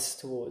biased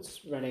towards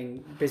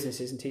running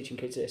businesses and teaching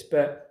kids this,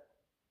 but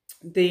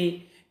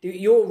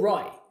you're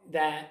right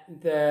that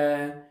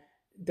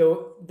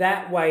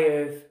that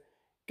way of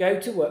go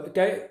to work,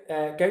 go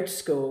to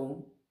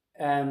school,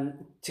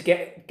 to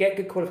get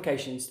good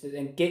qualifications that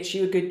then gets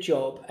you a good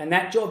job, and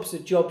that job's a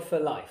job for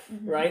life,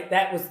 right?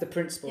 That was the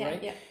principle,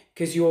 right? Yeah.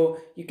 Because you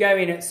go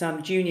in at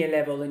some junior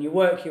level and you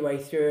work your way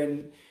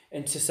through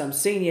and to some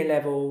senior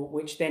level,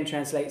 which then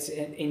translates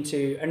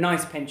into a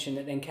nice pension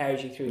that then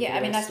carries you through. Yeah,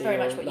 I mean that's very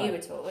much what life. you were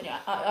taught.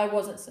 I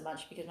wasn't so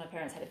much because my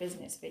parents had a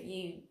business, but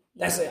you.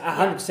 That's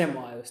 100%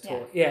 what I was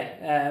taught.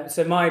 Yeah.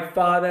 So my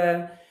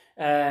father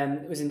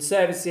was in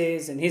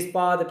services, and his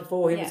father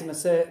before him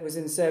was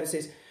in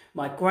services.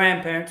 My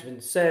grandparents were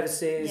in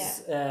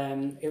services.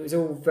 It was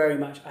all very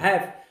much. I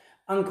have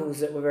uncles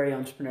that were very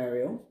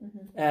entrepreneurial,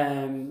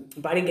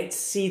 but I didn't get to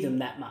see them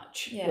that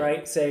much,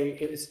 right? So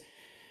it was.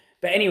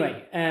 But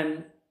anyway,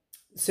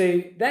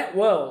 so that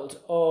world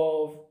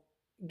of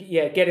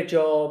get a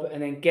job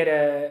and then get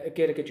a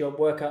good job,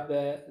 work up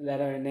the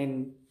ladder, and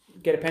then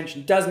get a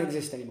pension doesn't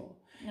exist anymore.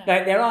 No.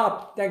 Like there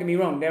are, don't get me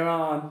wrong, there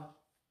are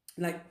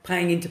like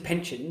paying into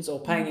pensions or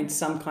paying into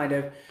some kind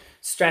of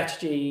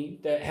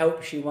strategy that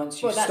helps you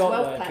once you stop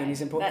working planning.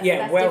 Is important.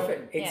 That's wealth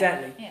different.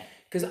 Exactly.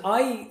 Because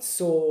I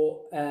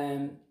saw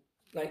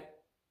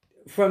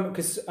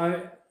because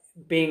I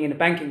being in the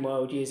banking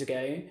world years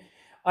ago.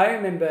 I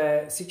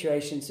remember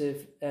situations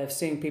of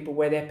seeing people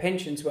where their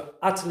pensions were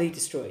utterly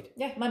destroyed.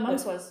 Yeah, my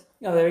mum's was.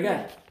 Oh, there we go.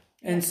 Yeah.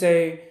 And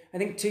so I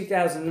think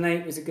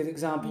 2008 was a good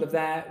example of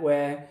that,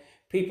 where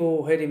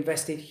people had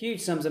invested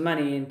huge sums of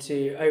money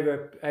into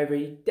over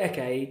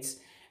decades,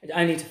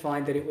 only to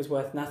find that it was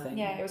worth nothing.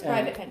 Yeah, it was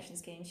private pension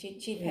scheme. She'd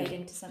paid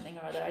into something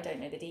or other. I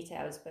don't know the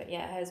details, but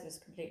hers was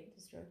completely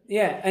destroyed.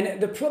 Yeah, and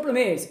the problem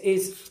is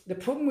the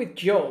problem with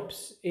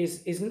jobs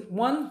is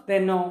one, they're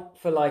not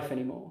for life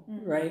anymore,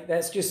 right?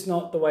 That's just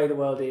not the way the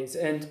world is.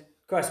 And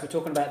Christ, we're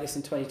talking about this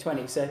in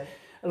 2020, so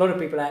a lot of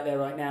people out there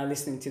right now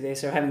listening to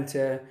this are having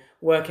to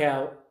work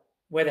out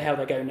where the hell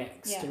they go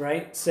next,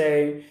 right?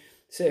 So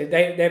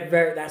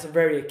that's a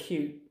very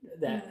acute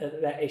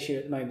that issue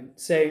at the moment.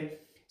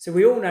 So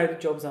we all know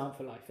that jobs aren't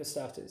for life, for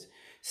starters.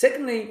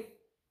 Secondly,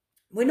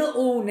 we're not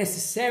all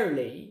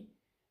necessarily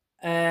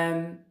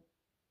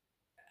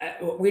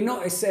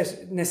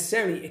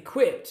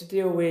equipped to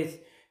deal with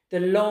the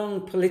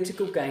long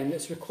political game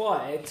that's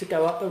required to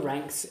go up the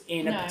ranks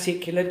in a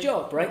particular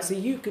job, right? So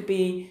you could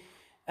be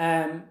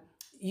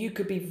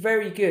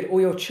very good, or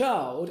your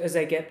child, as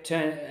they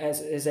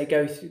as they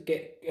go through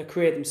get a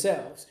career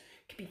themselves,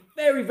 could be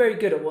very, very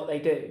good at what they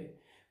do,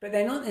 but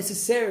they're not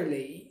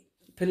necessarily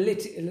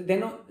they're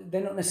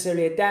not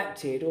necessarily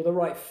adapted or the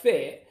right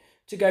fit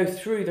to go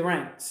through the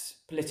ranks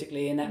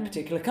politically in that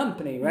particular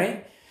company,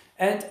 right?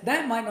 And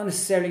that might not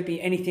necessarily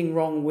be anything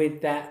wrong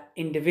with that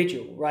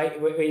individual, right?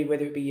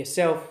 Whether it be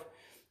yourself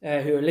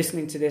who are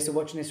listening to this or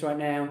watching this right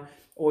now,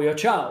 or your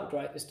child,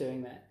 right, that's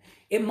doing that.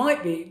 It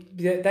might be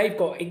that they've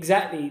got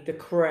exactly the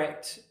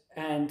correct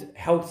and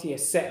healthier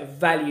set of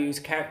values,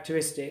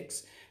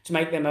 characteristics to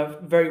make them a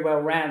very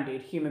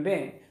well-rounded human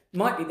being. It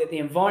might be that the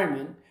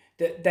environment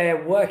that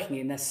they're working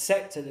in, the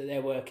sector that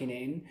they're working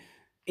in,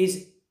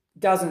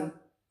 doesn't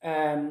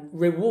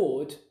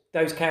reward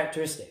those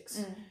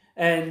characteristics.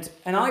 And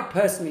I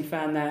personally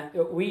found that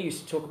we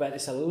used to talk about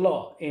this a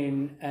lot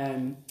in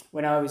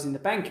when I was in the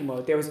banking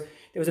world. There was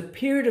a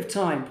period of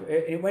time,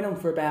 it went on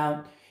for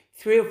about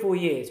 3 or 4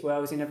 years, where I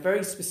was in a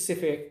very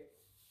specific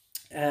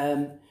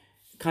kind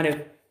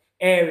of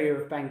area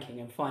of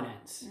banking and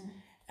finance.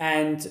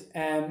 And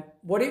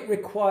what it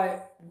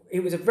required,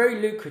 it was a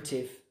very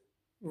lucrative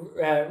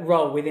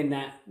role within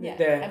that.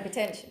 And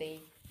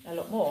potentially a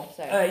lot more.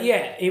 So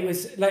it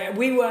was like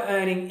we were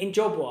earning, in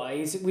job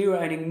wise, we were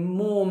earning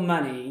more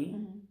money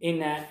in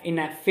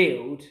that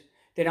field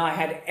than I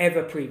had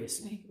ever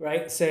previously,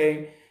 right?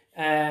 So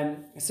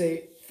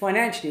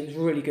financially it was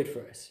really good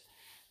for us.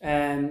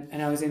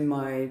 And I was in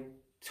my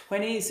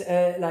 20s,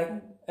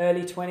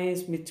 early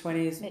 20s, mid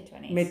 20s,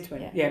 mid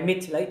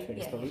to late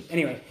 20s probably.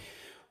 Anyway,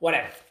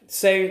 whatever.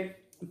 So,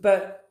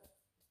 but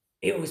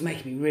it was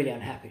making me really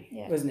unhappy,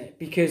 wasn't it?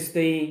 Because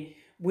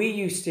we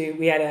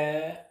had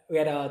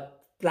our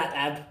black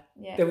lab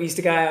that we used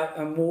to go out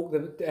and walk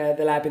the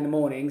lab in the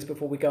mornings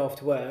before we go off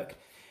to work,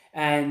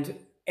 and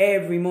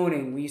every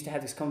morning we used to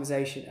have this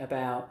conversation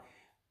about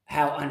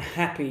how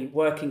unhappy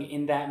working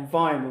in that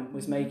environment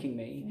was making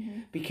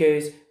me,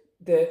 because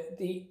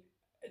the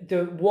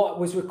what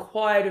was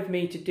required of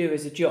me to do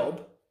as a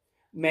job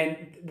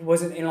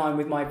wasn't in line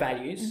with my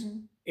values.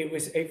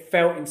 It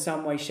felt in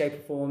some way, shape,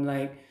 or form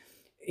like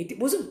it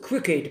wasn't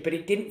crooked, but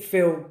it didn't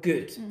feel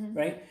good,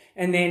 right?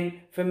 And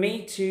then for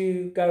me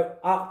to go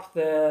up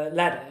the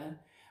ladder,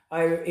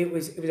 it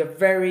was a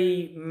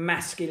very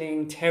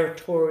masculine,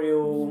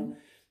 territorial,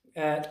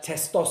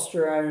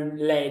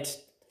 testosterone-led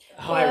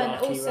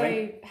hierarchy, and also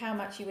right? how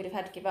much you would have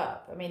had to give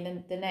up. I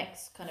mean, the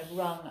next kind of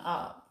rung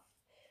up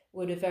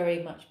would have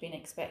very much been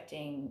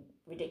expecting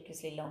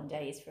ridiculously long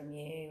days from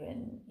you,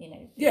 and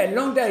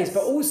long days,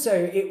 but also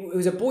it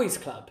was a boys'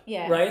 club,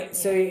 right?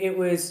 So it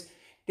was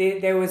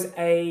there was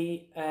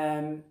a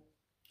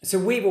so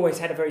we've always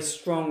had a very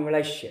strong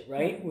relationship,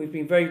 right? We've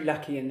been very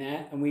lucky in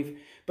that, and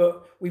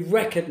but we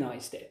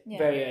recognised it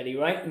very early,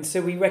 right? And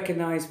so we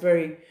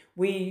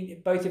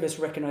both of us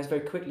recognise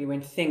very quickly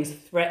when things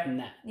threaten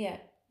that. Yeah.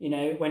 You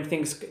know, when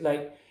things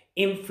like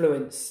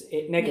influence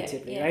it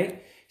negatively,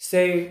 right?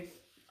 So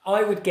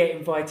I would get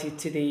invited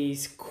to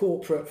these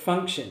corporate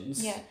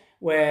functions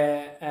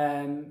where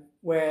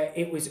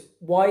it was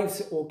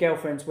wives or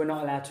girlfriends were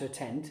not allowed to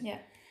attend. Yeah.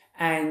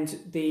 And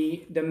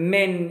the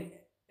men,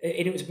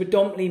 it was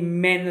predominantly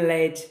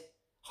men-led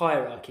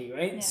hierarchy,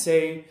 right? Yeah.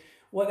 So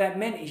what that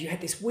meant is you had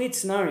this weird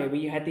scenario where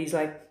you had these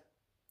like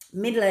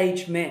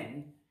middle-aged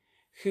men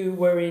who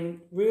were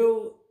in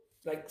real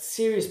like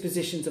serious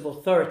positions of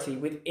authority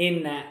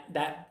within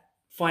that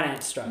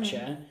finance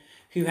structure,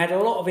 who had a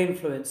lot of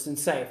influence and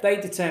say. If they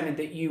determined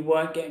that you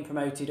weren't getting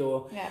promoted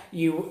or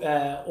you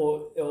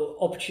or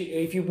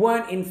opportunity, if you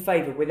weren't in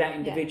favour with that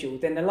individual,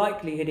 then the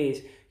likelihood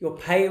is your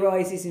pay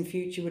rises in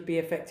future would be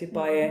affected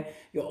by it.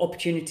 Your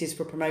opportunities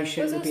for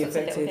promotion would be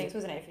affected. Little things,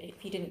 wasn't it?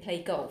 If you didn't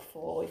play golf,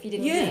 or if you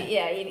didn't,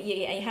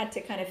 you had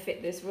to kind of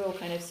fit this real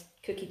kind of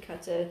cookie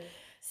cutter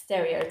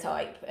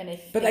stereotype. And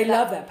they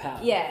love that power.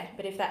 Yeah,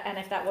 but if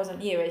that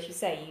wasn't you, as you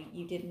say,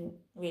 you didn't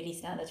really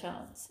stand a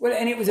chance. Well,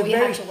 and it was you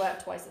had to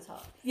work twice as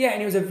hard. Yeah,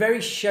 and it was a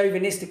very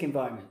chauvinistic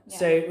environment. Yeah.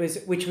 So it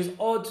was, which was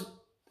odd.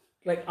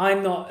 Like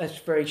I'm not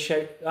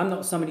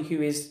somebody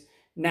who is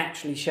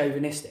naturally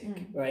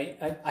chauvinistic, right?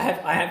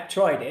 I have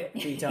tried it a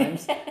few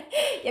times.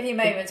 You have your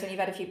moments when you've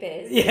had a few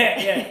beers.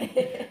 Yeah.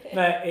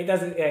 But it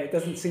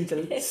doesn't seem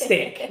to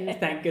stick.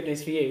 Thank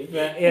goodness for you.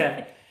 But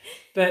yeah,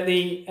 but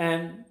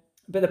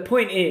the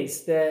point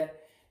is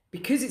that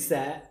because it's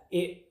that,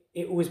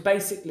 it was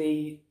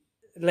basically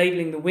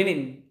labeling the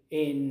women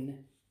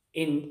in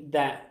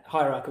that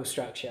hierarchical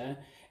structure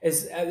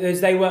as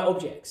they were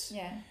objects.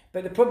 Yeah.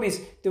 But the problem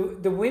is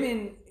the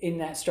women in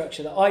that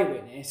structure that I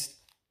witnessed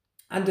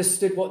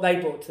understood what they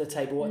brought to the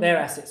table, what their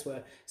assets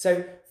were.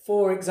 So,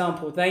 for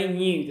example, they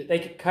knew that they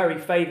could curry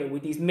favour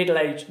with these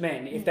middle-aged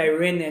men if they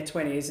were in their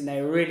 20s and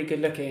they were really good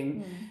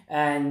looking,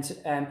 and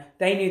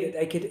they knew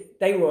that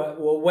they were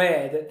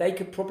aware that they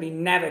could probably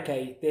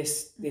navigate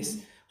this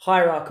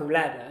hierarchical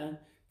ladder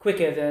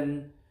quicker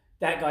than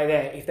that guy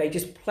there if they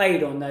just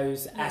played on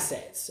those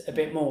assets a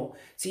bit more.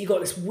 So you got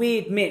this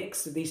weird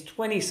mix of these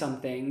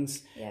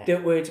 20-somethings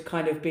that would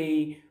kind of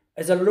be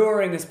as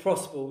alluring as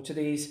possible to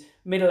these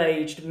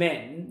middle-aged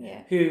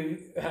men who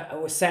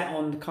were sat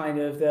on kind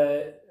of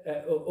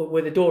or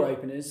were the door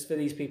openers for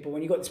these people.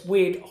 And you got this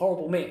weird,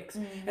 horrible mix.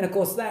 And of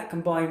course that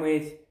combined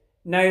with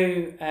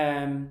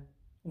no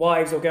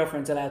wives or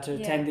girlfriends allowed to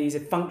attend these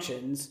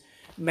functions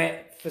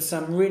met for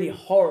some really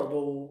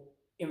horrible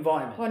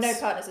environments. Well, no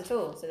partners at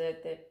all. So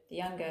the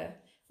younger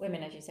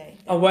women, as you say,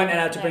 weren't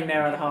allowed to bring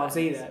their other halves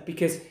either,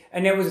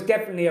 and there was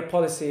definitely a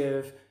policy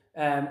of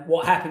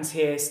what happens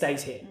here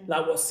stays here,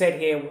 like what's said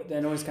here,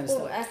 then all this kind of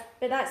stuff.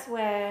 But that's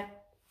where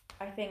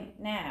I think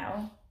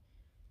now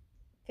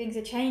things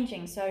are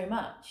changing so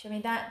much. I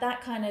mean,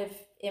 that kind of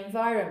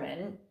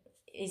environment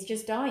is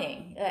just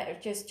dying,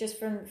 just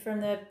from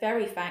the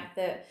very fact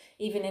that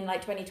even in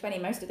like 2020,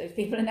 most of those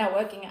people are now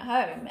working at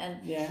home,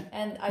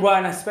 and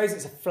I suppose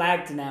it's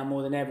flagged now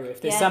more than ever.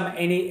 If there's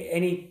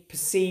any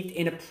perceived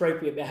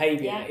inappropriate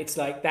behaviour, it's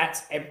like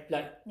that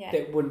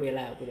wouldn't be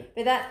allowed, would it?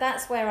 But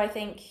that's where I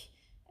think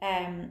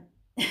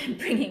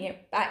bringing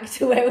it back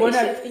to where we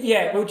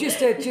should. Well, just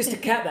to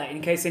cut that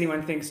in case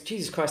anyone thinks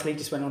Jesus Christ, Lee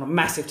just went on a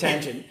massive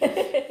tangent.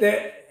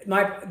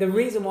 The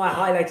reason why I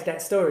highlighted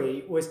that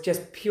story was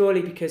just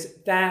purely because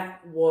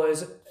that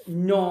was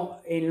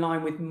not in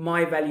line with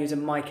my values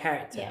and my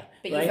character. Yeah,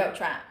 but you felt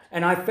trapped.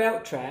 And I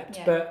felt trapped,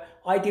 but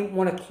I didn't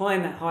want to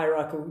climb that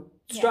hierarchical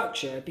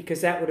structure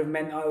because that would have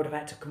meant I would have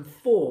had to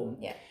conform.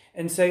 Yeah.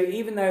 And so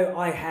even though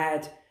I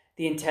had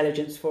the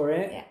intelligence for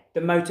it,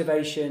 the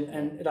motivation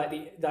and like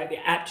the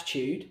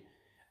aptitude,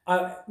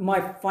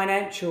 my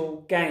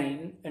financial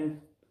gain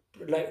and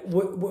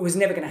was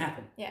never going to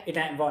happen in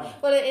that environment.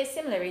 Well, it's a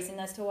similar reason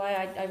as to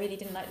why I really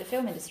didn't like the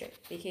film industry,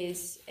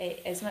 because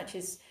as much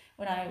as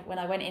when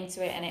I went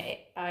into it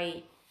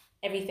and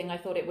everything I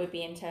thought it would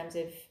be in terms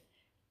of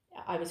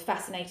I was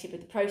fascinated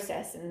with the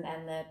process and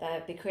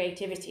the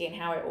creativity and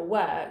how it all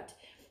worked,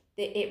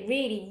 it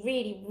really,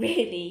 really,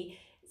 really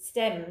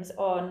stems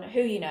on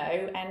who you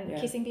know and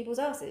kissing people's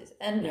asses,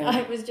 and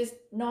I was just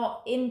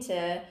not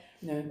into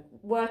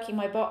working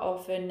my butt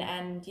off and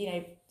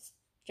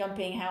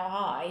jumping how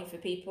high for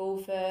people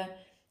for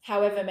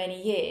however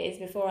many years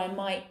before I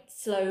might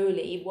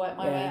slowly work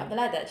my way up the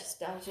ladder.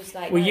 I was just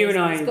like, well, you and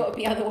I, there's got to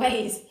be other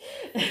ways.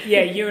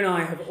 You and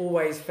I have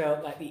always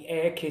felt like the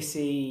air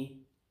kissy,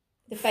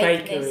 the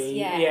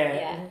fakery,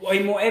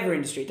 in whatever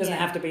industry. It doesn't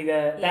have to be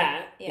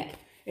that.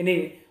 And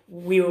then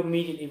we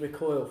immediately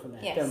recoil from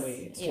that, don't we?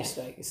 It's just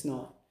like, it's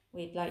not.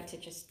 We'd like to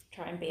just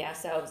try and be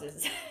ourselves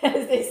as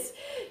this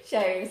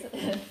shows.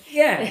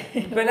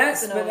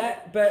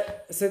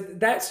 So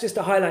that's just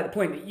to highlight the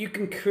point that you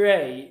can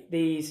create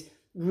these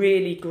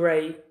really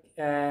great.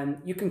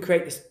 You can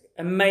create this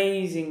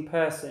amazing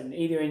person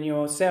either in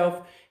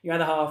yourself, your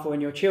other half, or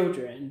in your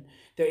children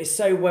that is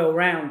so well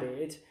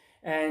rounded,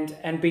 and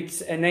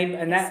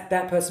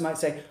that person might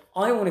say,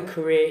 I want a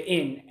career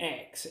in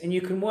X, and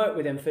you can work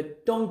with them for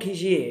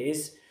donkey's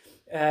years,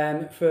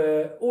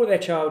 for all their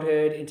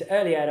childhood into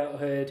early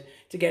adulthood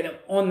to get them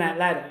on that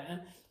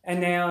ladder.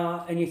 And they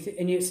are,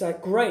 it's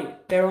like,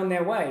 great, they're on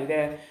their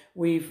way.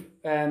 We've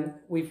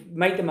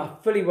made them a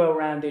fully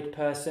well-rounded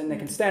person. They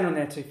can stand on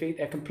their 2 feet.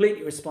 They're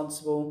completely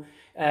responsible.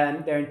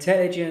 They're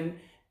intelligent.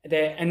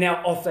 And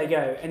now off they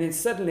go. And then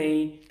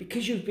suddenly,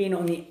 because you've been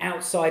on the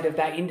outside of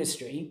that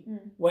industry,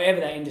 whatever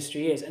that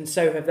industry is, and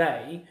so have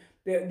they,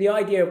 the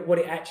idea of what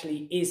it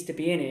actually is to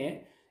be in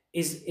it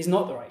is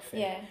not the right fit.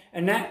 Yeah.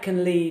 And that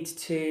can lead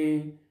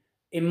to,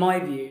 in my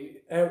view,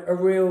 a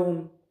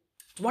real...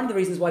 one of the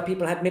reasons why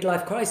people have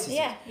midlife crises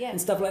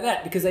and stuff like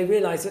that, because they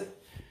realise that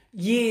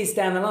years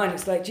down the line,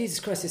 it's like, Jesus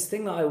Christ, this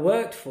thing that I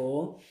worked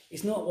for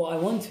is not what I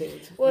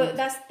wanted. Well,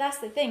 that's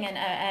the thing,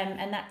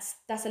 and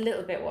that's a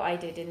little bit what I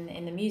did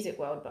in the music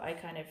world, but I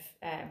kind of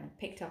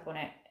picked up on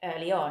it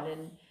early on,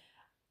 and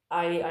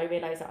I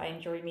realised that I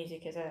enjoy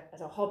music as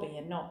a hobby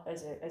and not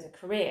as a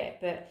career.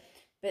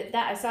 But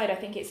that aside, I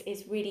think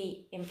it's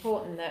really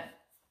important that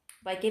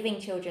by giving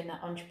children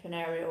that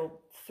entrepreneurial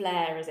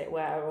flair, as it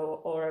were,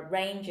 or a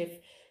range of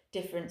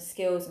different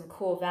skills and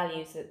core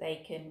values that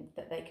they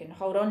can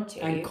hold on to,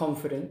 and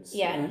confidence,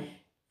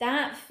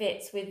 that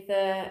fits with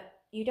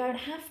you don't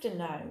have to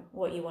know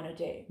what you want to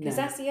do, because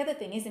that's the other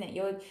thing, isn't it?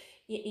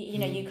 You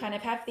know, you kind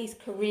of have these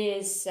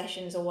careers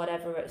sessions or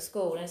whatever at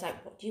school, and it's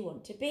like, what do you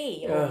want to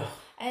be?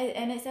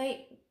 And it's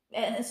like,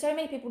 and so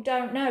many people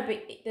don't know,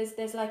 but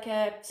there's like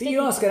a stigma. But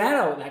you ask an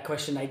adult that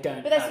question, they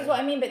don't. But that's what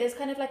I mean. But there's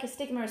kind of like a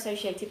stigma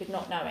associated with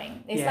not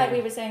knowing. It's like we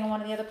were saying on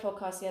one of the other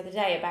podcasts the other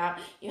day about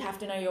you have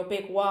to know your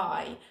big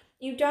why.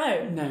 You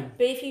don't. No.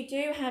 But if you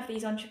do have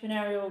these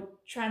entrepreneurial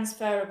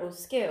transferable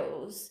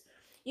skills,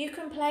 you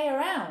can play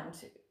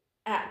around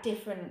at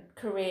different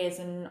careers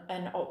and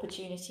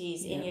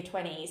opportunities in your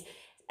 20s.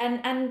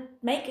 And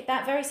make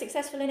that very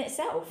successful in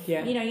itself.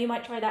 Yeah. You know, you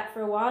might try that for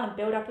a while and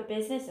build up a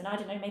business, and I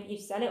don't know, maybe you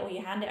sell it or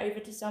you hand it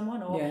over to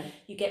someone, or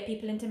you get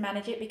people in to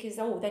manage it because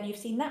then you've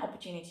seen that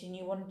opportunity and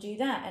you want to do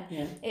that,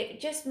 and it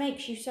just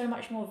makes you so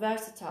much more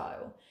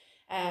versatile,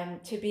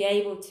 to be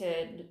able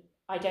to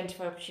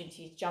identify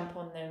opportunities, jump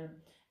on them,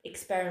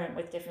 experiment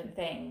with different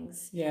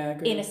things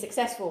in a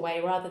successful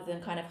way, rather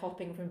than kind of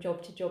hopping from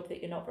job to job that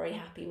you're not very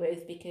happy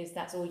with because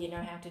that's all you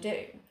know how to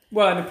do.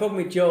 Well, and the problem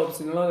with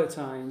jobs, and a lot of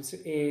times,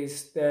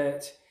 is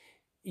that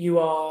you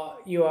are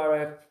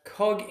a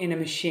cog in a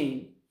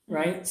machine,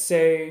 right?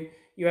 So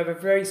you have a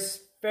very,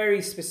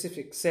 very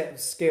specific set of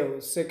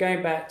skills. So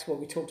going back to what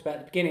we talked about at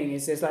the beginning,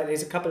 is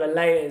there's a couple of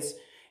layers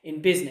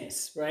in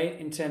business, right?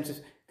 In terms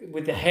of,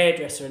 with the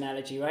hairdresser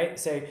analogy, right?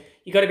 So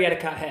you got to be able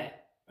to cut hair,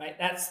 right?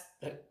 That's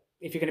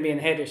if you're going to be in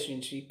the hairdresser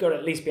industry, you've got to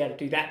at least be able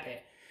to do that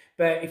bit.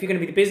 But if you're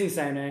going to be the business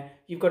owner,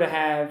 you've got to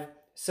have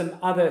some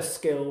other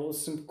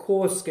skills, some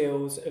core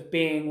skills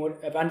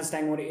of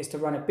understanding what it is to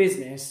run a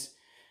business,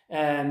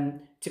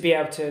 to be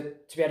able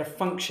to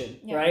function,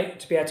 right?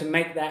 To be able to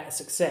make that a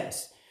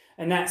success,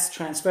 and that's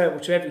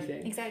transferable to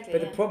everything. Exactly.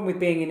 But the problem with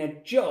being in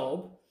a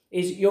job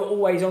is you're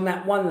always on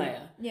that one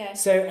layer. Yeah.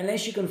 So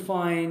unless you can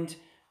find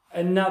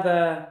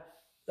another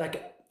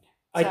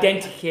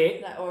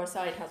identity or a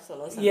side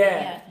hustle or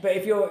something. But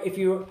if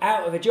you're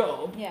out of a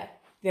job,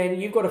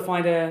 then you've got to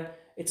find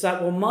it's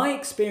like, well, my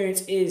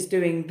experience is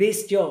doing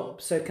this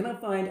job, so can I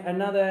find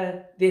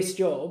this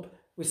job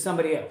with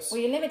somebody else?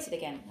 Well, you're limited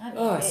again, aren't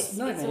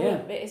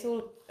you? It's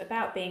all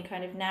about being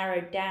kind of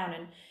narrowed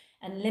down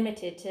and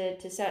limited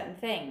to certain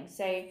things.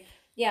 So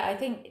I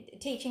think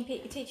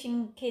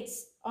teaching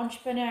kids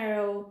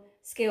entrepreneurial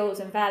skills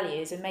and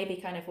values, and maybe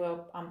kind of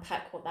we'll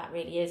unpack what that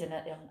really is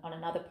on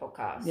another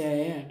podcast,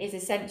 is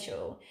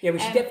essential. We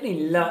should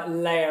definitely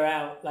layer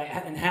out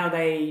and how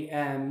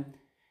they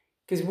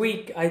because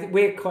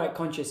we're quite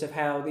conscious of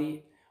how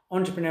the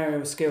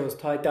entrepreneurial skills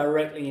tie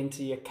directly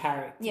into your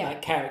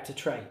character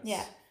traits,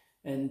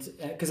 and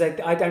because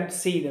I don't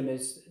see them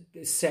as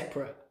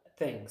separate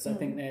things. I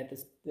think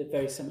they're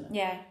very similar.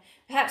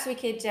 Perhaps we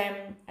could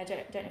I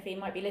don't know if he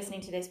might be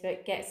listening to this,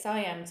 but get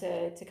Siam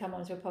to come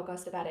onto a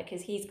podcast about it,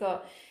 because he's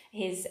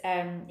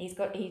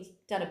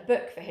done a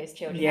book for his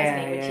children,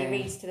 hasn't he, which he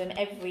reads to them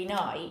every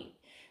night,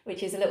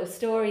 which is a little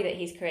story that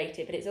he's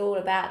created, but it's all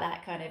about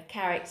that kind of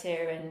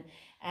character,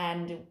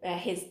 and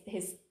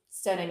his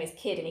surname is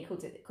Kid, and he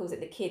calls it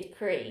the Kid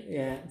Cree,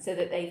 so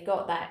that they've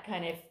got that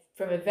kind of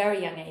from a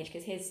very young age,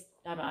 because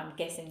I'm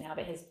guessing now,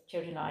 but his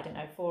children are, I don't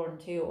know, 4 and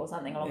 2 or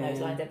something along those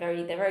lines. They're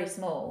very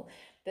small,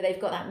 but they've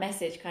got that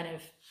message kind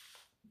of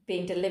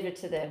being delivered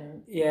to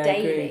them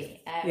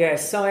daily.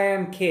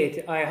 Siam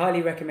Kid. I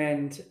highly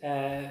recommend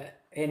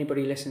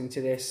anybody listening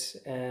to this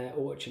or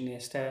watching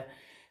this to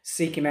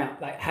seek him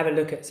out. Have a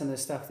look at some of the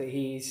stuff that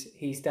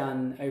he's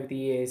done over the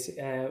years.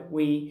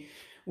 We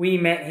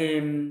met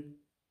him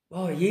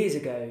years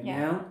ago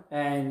now,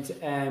 and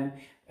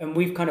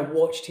we've kind of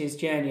watched his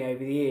journey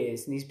over the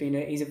years, and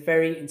he's a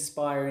very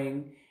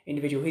inspiring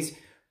individual. He's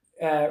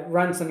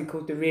run something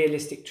called The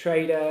Realistic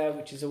Trader,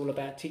 which is all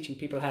about teaching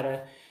people how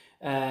to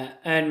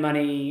earn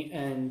money,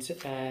 and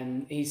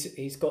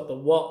he's got the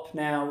WAP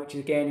now, which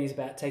again is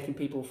about taking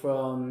people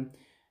from,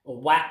 or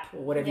WAP,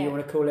 or whatever you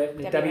want to call it,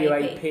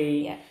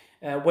 the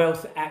WAP,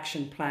 Wealth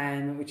Action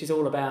Plan, which is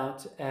all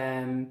about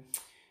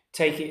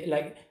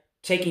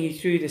taking you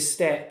through the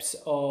steps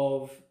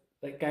of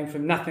like going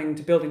from nothing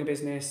to building a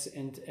business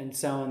and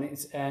so on.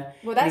 It's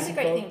well, that's a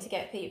great thing to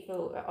get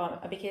people on,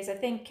 because I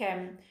think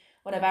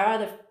one of our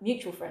other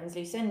mutual friends,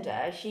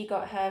 Lucinda, she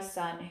got her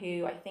son,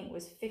 who I think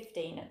was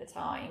 15 at the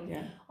time,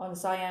 on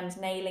Siam's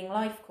Nailing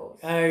Life course.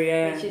 Oh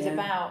yeah, which is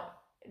about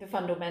the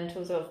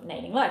fundamentals of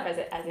nailing life, as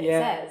it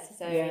says.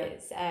 So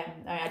it's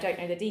I don't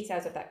know the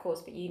details of that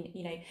course, but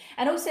you know,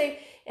 and also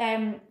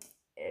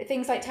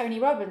things like Tony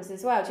Robbins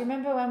as well. Do you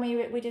remember when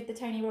we did the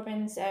Tony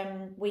Robbins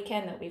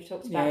weekend that we've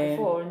talked about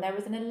before? And there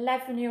was an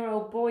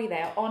 11-year-old boy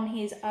there on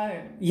his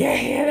own.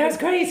 Yeah, that's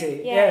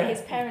crazy. Yeah,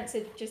 his parents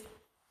had just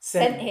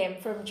sent him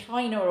from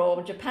China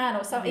or Japan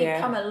or something. He'd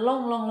come a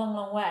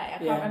long way. I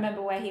can't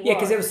remember where he was. Yeah,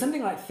 because there was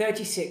something like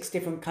 36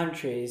 different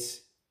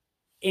countries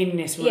in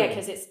this room. Yeah,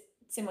 because it's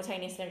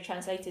simultaneously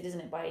translated,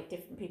 isn't it, by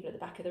different people at the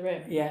back of the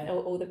room. Yeah.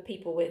 All the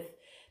people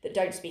that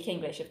don't speak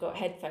English have got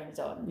headphones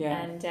on.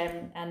 Yeah.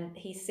 And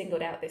he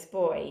singled out this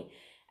boy.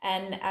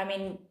 And I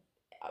mean,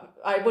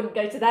 I wouldn't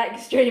go to that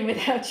extreme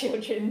with our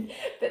children,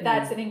 but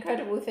that's an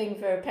incredible thing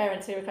for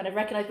parents who are kind of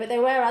recognised. But there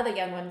were other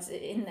young ones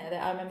in there.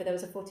 That I remember there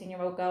was a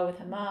 14-year-old girl with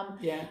her mum.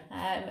 Yeah.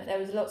 There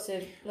was lots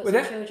of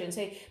children.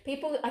 So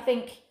people, I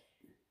think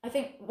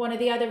one of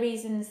the other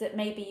reasons that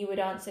maybe you would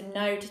answer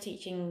no to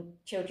teaching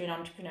children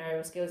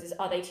entrepreneurial skills is,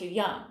 are they too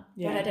young?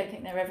 Yeah. But I don't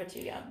think they're ever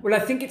too young. Well, I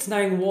think it's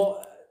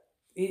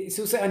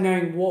also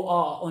knowing what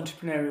are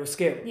entrepreneurial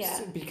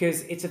skills,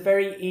 because it's a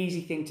very easy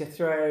thing to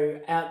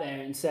throw out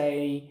there and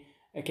say,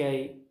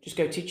 okay, just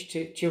go teach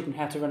children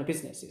how to run a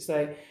business. It's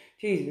like,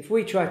 geez, if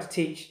we try to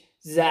teach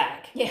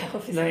Zach,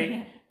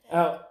 obviously,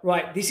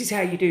 right, this is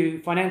how you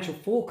do financial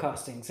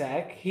forecasting,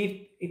 Zach,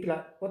 he'd be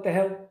like, what the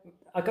hell?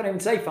 I can't even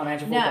say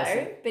financial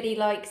forecasting. No, but he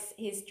likes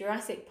his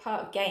Jurassic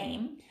Park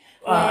game.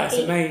 It's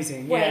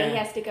amazing. Where he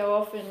has to go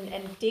off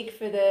and dig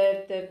for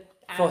the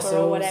fossils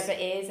or whatever it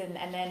is,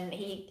 and then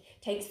he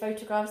takes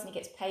photographs and he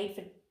gets paid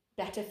for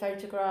better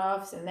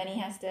photographs, and then he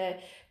has to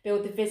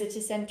build the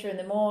visitor centre, and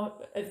the more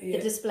of the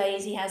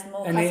displays he has, the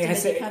more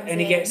customers he comes in. And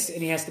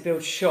he has to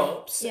build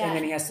shops, and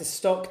then he has to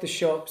stock the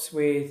shops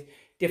with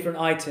different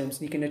items,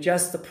 and you can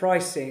adjust the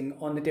pricing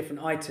on the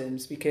different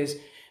items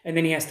and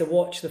then he has to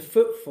watch the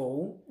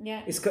footfall.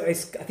 Yeah, I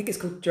think it's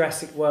called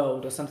Jurassic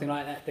World or something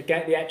like that.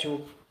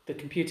 The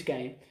computer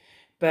game,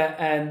 but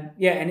and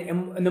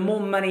the more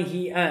money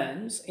he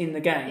earns in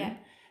the game,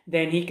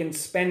 then he can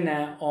spend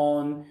that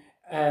on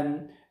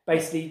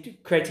basically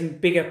creating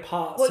bigger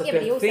parts of the theme park.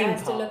 But he also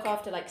has to look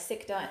after like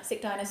sick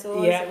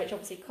dinosaurs, which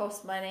obviously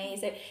cost money.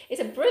 So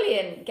it's a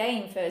brilliant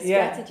game for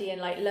strategy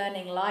and like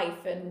learning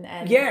life and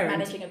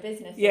managing a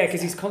business. Yeah,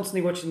 because he's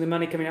constantly watching the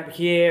money coming up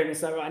here, and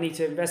it's like, right, I need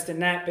to invest in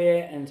that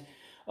bit, and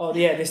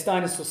this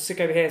dinosaur's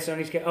sick over here, so I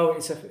need to get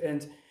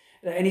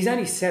and he's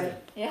only 7.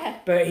 Yeah.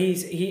 But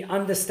he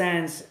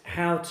understands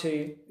how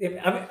to,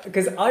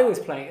 because I was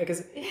playing,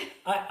 because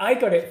I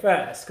got it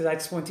first because I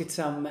just wanted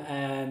some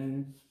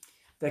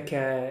like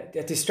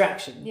a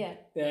distraction. Yeah.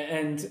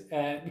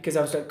 And because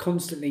I was like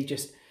constantly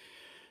just,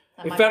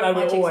 like it felt like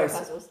we were always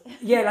puzzles.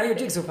 like your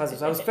jigsaw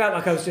puzzles. I felt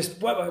like I was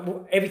just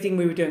everything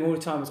we were doing all the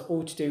time was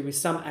all to do with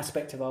some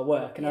aspect of our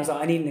work, and I was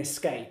like, I need an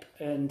escape,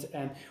 and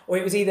or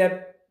it was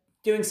either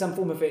doing some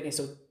form of fitness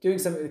or doing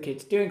something with the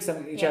kids, doing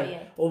something with each other,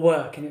 or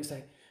work, and it was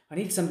like, I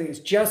need something that's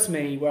just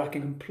me where I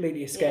can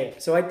completely escape.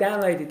 So I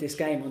downloaded this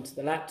game onto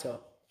the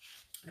laptop.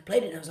 I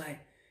played it and I was like,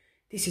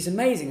 this is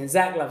amazing. And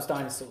Zach loves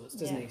dinosaurs,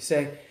 doesn't he?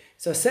 So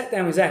I sat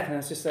down with Zach and I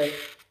was just like,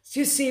 let's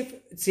just see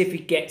if he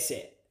gets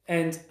it.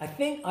 And I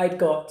think I'd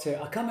got to,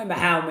 I can't remember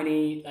how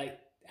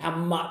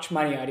much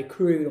money I'd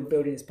accrued on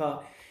building this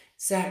park.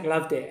 Zach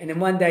loved it. And then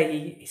one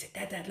day he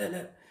said, Dad,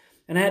 look.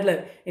 And I had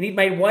look, and he'd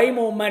made way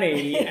more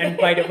money and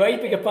made a way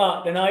bigger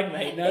part than I'd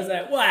made. And I was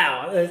like,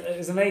 wow, it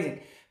was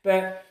amazing.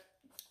 But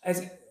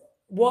as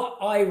what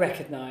I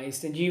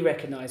recognised and you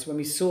recognised when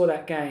we saw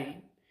that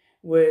game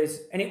was,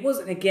 and it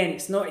wasn't, again,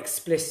 it's not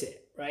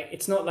explicit, right?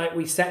 It's not like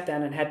we sat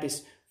down and had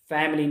this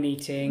family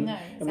meeting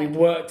and we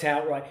worked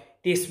out, right,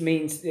 this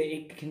means that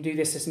it can do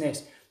this and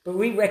this. But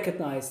we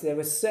recognised there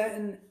were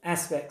certain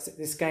aspects that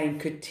this game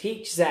could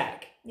teach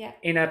Zach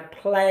in a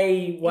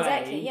play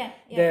way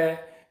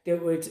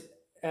that would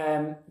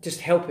just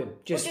help him.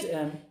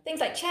 Things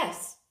like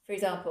chess, for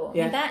example.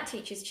 Yeah. And that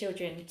teaches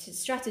children to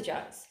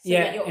strategize. So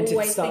that you're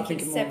always thinking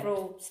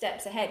several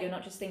steps ahead. You're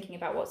not just thinking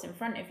about what's in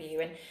front of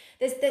you. And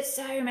there's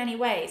so many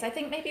ways. I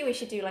think maybe we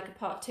should do like a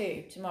part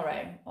 2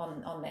 tomorrow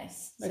on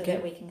this, so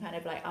that we can kind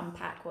of like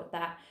unpack what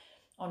that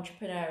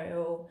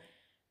entrepreneurial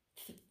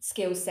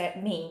skill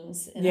set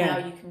means and how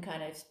you can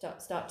kind of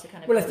start to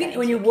kind of. Well, I think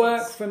when you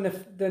work from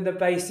the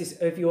basis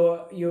of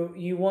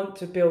you want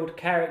to build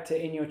character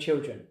in your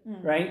children,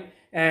 right?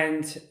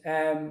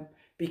 And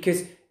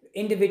because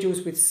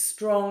individuals with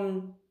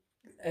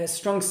a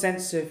strong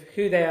sense of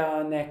who they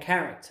are and their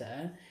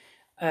character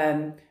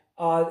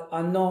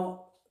are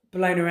not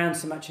blown around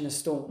so much in a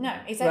storm. No,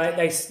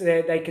 exactly.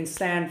 Right? They can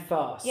stand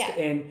fast. Yeah.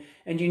 And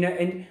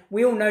and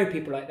we all know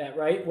people like that,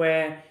 right?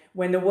 Where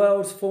when the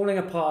world's falling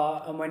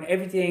apart and when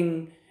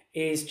everything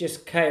is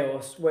just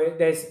chaos, where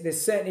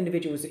there's certain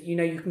individuals that you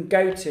can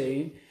go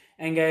to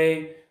and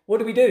go, what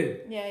do we do?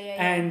 Yeah.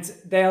 And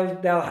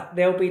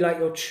they'll be like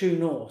your true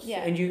north.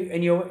 Yeah.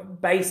 And you're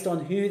based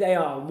on who they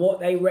are and what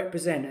they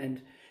represent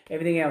and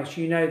everything else.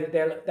 You know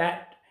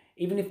that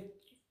even if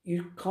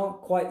you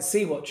can't quite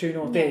see what true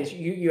north is,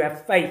 you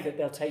have faith that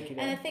they'll take you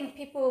there. And I think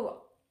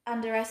people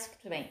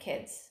underestimate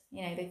kids.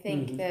 They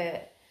think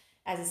that,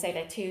 as I say,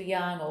 they're too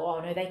young, or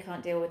oh no, they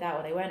can't deal with that,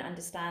 or they won't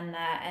understand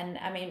that. And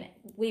I mean,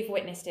 we've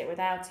witnessed it with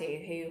our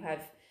two, who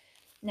have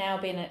now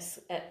been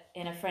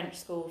in a French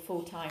school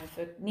full time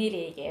for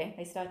nearly a year.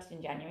 They started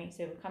in January,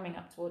 so we're coming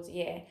up towards a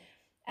year.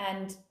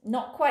 And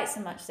not quite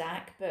so much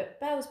Zach, but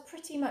Belle's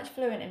pretty much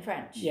fluent in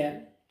French. Yeah.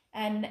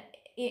 And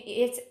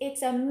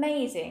it's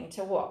amazing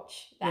to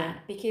watch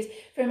that, because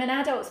from an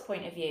adult's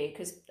point of view,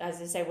 because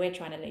as I say, we're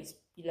trying to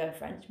learn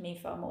French, me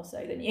far more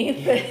so than you,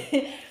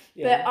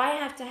 but I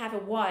have to have a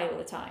why all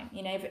the time.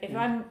 If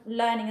I'm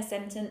learning a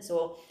sentence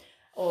or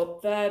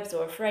verbs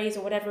or a phrase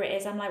or whatever it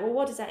is, I'm like, well,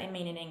 what does that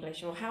mean in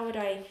English, or how would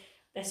I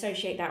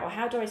associate that, or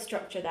how do I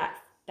structure that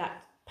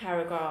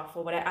paragraph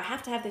or whatever? I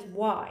have to have this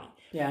why.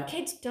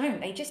 Kids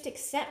don't, they just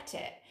accept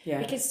it.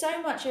 Because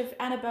so much of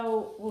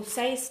Annabelle will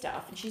say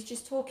stuff and she's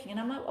just talking and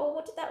I'm like, oh,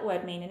 what did that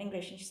word mean in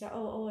English? And she's like,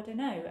 oh, I don't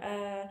know.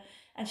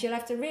 And she'll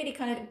have to really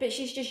but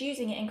she's just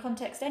using it in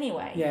context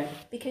anyway.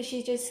 Because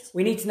she's just...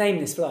 We need to name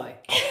this fly.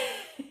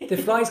 The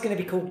fly's going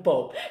to be called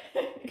Bob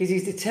because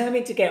he's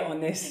determined to get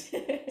on this.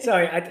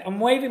 Sorry, I'm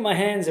waving my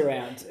hands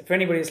around for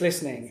anybody that's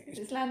listening.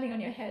 It's landing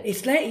on your head.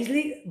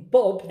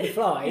 Bob the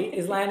fly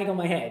is landing on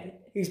my head.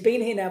 Who's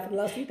been here now for the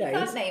last few days. You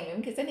can't name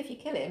him because then if you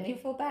kill him, you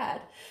feel bad.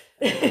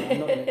 I'm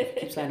not going to, if it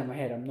keeps landing on my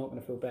head, I'm not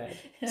going to feel bad.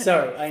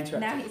 Sorry, I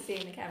interrupted. Now he's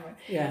seeing the camera.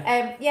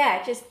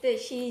 Just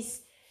that she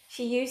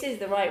uses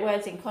the right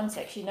words in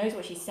context. She knows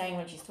what she's saying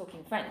when she's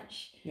talking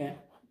French.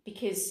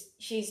 Because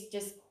she's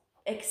just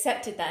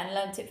accepted that and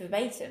learnt it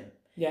verbatim.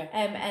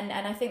 And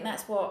I think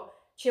that's what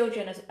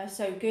children are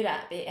so good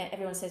at.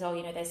 Everyone says, oh,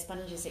 they're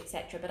sponges,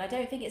 etc. But I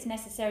don't think it's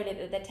necessarily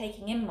that they're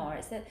taking in more.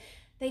 It's that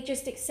they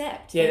just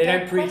accept. They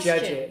don't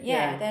prejudge it.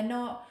 They're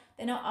not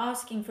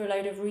asking for a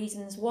load of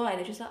reasons why.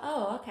 They're just like,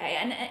 oh, okay.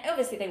 And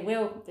obviously they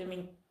will. I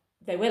mean,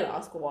 they will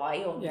ask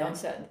why on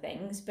certain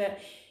things. But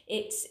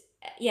it's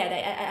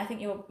I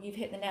think you've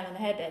hit the nail on the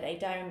head there. They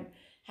don't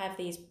have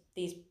these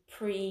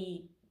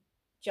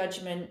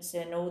prejudgments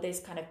and all this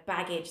kind of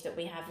baggage that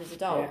we have as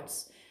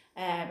adults.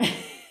 We're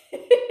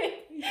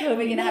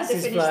going to have to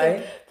finish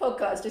the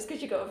podcast just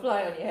because you got a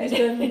fly on your head. It's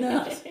going me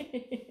nuts.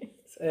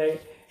 So,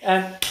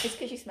 it's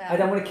because you smell. I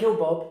don't want to kill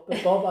Bob,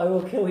 but Bob, I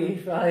will kill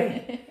you,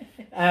 fly.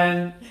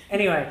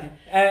 Anyway,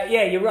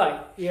 you're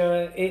right.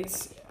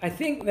 I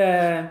think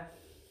that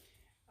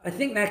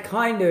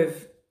kind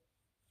of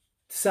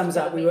sums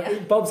up.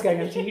 Bob's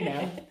going up to you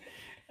now.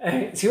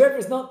 So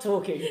whoever's not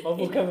talking, Bob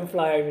will come and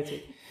fly over to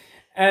you.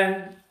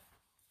 I'm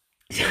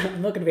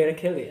not going to be able to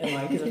kill it, am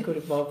I? Because I've called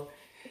it Bob.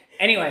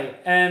 Anyway,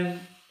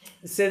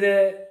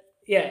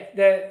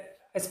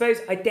 I suppose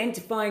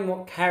identifying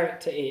what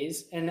character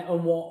is and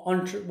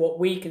what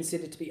we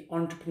consider to be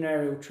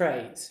entrepreneurial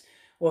traits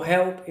will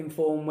help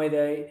inform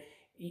whether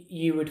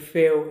you would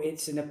feel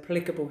it's an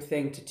applicable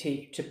thing to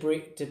teach to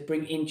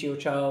bring into your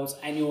child's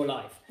and your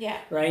life.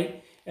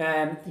 Right.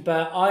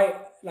 But I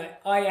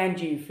and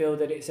you feel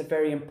that it's a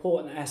very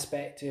important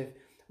aspect of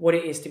what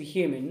it is to be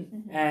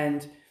human,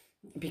 and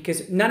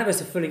because none of us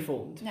are fully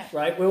formed,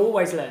 right? We're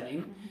always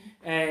learning,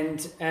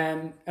 and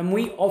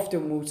we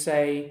often will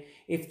say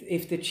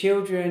if the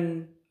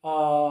children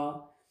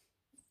are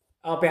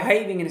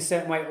behaving in a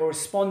certain way or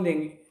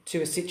responding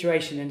to a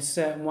situation in a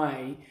certain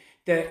way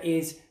that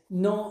is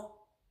not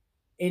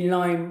in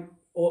line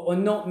or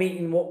not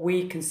meeting what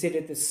we consider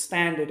the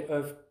standard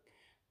of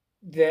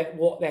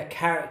what their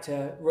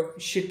character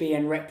should be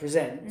and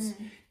represents,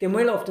 then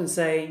we'll often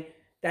say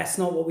that's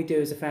not what we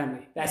do as a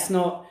family. That's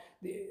not.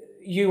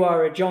 You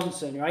are a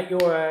Johnson, right?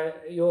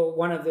 You're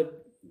one of the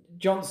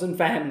Johnson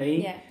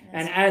family,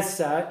 and as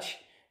such,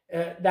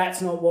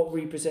 that's not what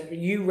we represent.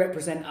 You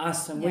represent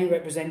us, and we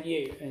represent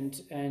you,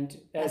 and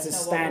that's a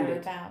standard.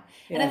 What we're about.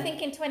 And I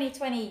think in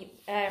 2020,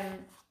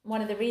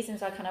 one of the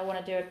reasons I kind of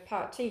want to do a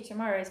part 2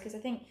 tomorrow is because I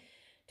think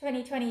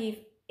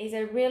 2020 is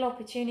a real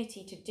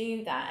opportunity to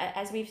do that.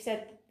 As we've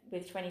said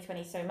with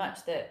 2020 so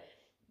much, that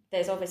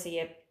there's obviously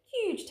a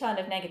huge ton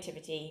of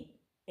negativity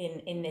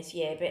in this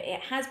year, but it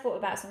has brought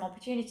about some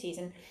opportunities.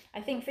 And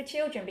I think for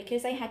children,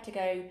 because they had to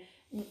go,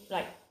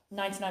 like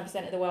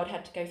 99% of the world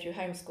had to go through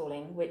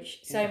homeschooling,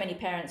 which so many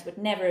parents would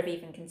never have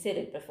even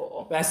considered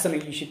before. That's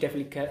something you should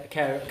definitely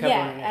cover on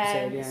an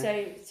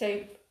episode.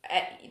 So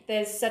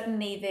there's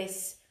suddenly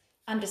this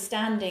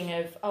understanding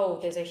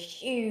of, there's a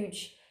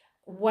huge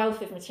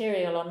wealth of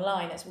material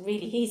online that's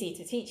really easy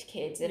to teach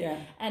kids,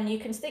 and you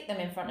can stick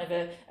them in front of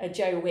a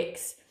Joe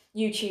Wicks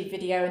YouTube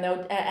video and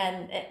they'll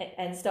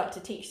and start to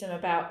teach them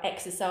about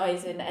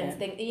exercise and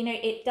think, you know,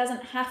 it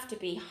doesn't have to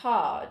be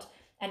hard,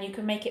 and you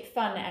can make it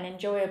fun and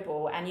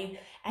enjoyable, and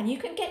you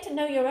can get to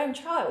know your own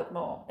child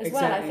more as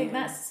well. I think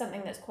that's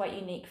something that's quite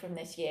unique from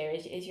this year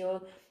is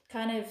you're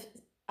kind of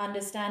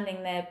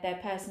understanding their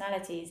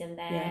personalities and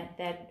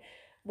their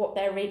what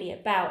they're really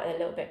about a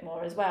little bit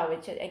more as well,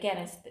 which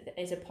again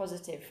is a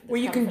positive.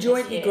 Well, you can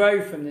jointly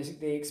grow from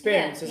the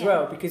experience as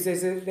well, because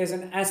there's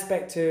an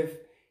aspect of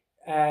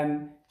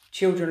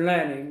children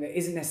learning that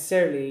isn't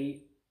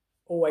necessarily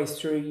always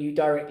through you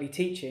directly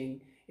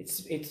teaching.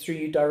 It's through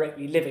you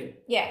directly living.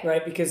 Yeah.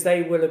 Right, because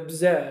they will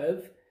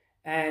observe,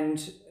 and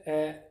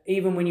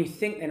even when you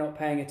think they're not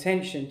paying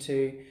attention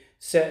to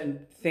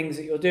certain things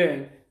that you're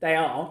doing, they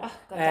are. Oh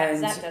God,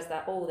 Zach does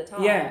that all the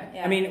time.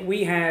 Yeah. I mean,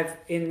 we have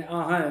in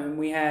our home,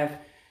 we have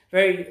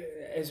very,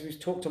 as we've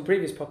talked on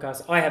previous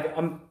podcasts,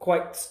 I'm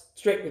quite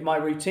strict with my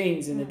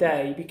routines in the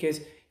day, because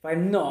if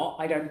I'm not,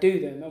 I don't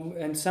do them.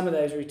 And some of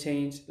those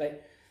routines,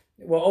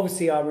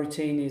 obviously our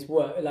routine is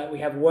work. Like, we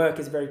have work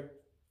is a very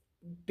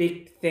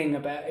big thing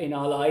about in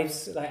our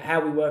lives, like how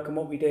we work and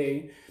what we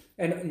do,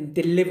 and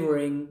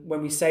delivering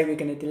when we say we're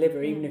going to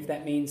deliver, even if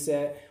that means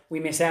we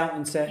miss out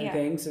on certain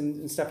things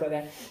and stuff like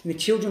that. And the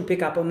children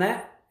pick up on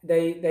that.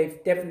 They've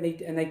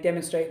definitely, and they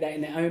demonstrate that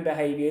in their own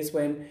behaviours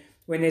when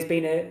there's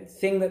been a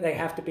thing that they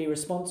have to be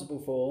responsible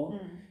for.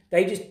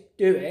 They just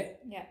do it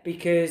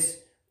because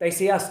they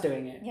see us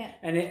doing it.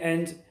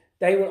 And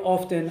they will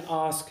often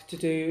ask to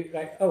do,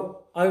 like,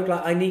 oh,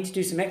 I need to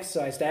do some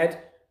exercise, Dad.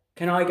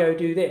 Can I go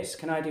do this?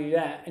 Can I do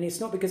that? And it's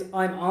not because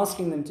I'm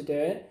asking them to do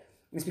it.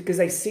 It's because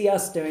they see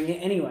us doing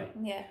it anyway.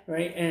 Yeah.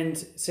 Right. And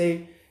so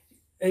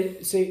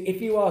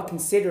if you are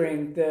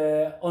considering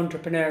the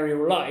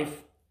entrepreneurial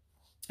life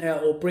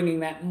or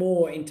bringing that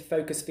more into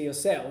focus for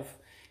yourself,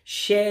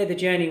 share the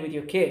journey with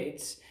your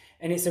kids,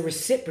 and it's a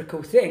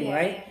reciprocal thing,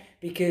 right? Yeah.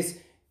 Because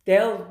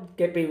they'll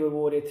be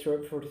rewarded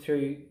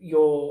through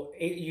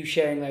you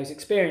sharing those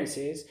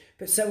experiences,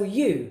 but so will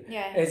you.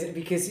 Yeah.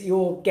 Because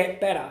you'll get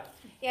better.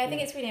 Yeah, I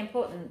think it's a really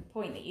important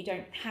point that you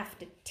don't have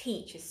to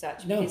teach as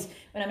such, because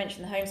when I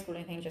mentioned the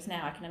homeschooling thing just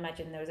now, I can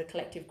imagine there was a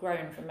collective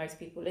groan from most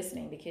people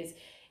listening, because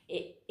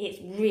it's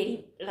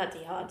really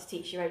bloody hard to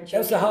teach your own children. That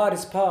was the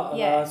hardest part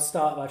of our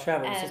start of our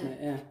travels, isn't it?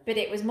 Yeah. But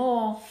it was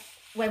more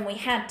when we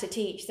had to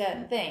teach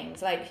certain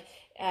things, like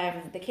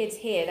the kids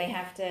here, they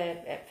have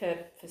to,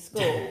 for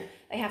school,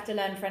 they have to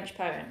learn French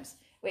poems,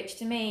 which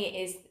to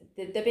me is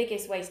the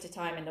biggest waste of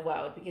time in the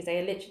world, because they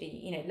are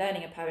literally,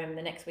 learning a poem,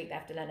 the next week they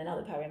have to learn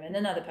another poem and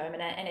another poem,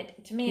 and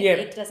it, to me,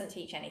 it doesn't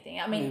teach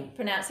anything. I mean,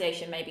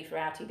 pronunciation maybe for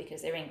our two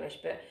because they're English,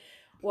 but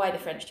why the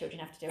French children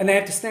have to do it? And they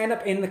have to stand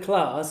up in the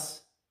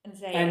class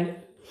and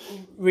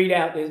read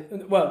out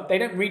they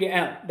don't read it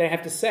out, they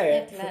have to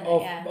say it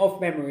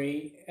off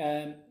memory,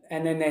 and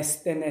then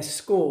they're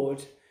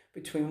scored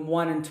between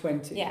 1 and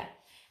 20. Yeah.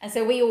 And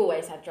so we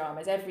always had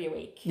dramas every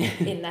week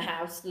in the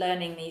house,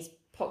 learning these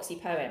poxy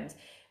poems.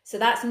 So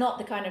that's not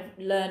the kind of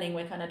learning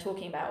we're kind of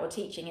talking about or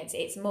teaching.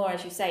 It's more,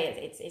 as you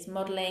say, it's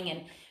modelling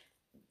and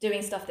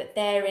doing stuff that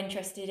they're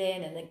interested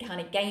in, and the kind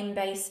of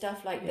game-based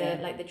stuff like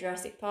the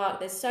Jurassic Park.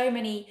 There's so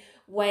many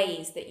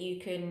ways that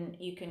you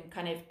can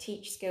kind of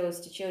teach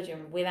skills to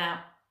children without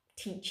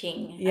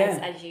teaching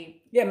as you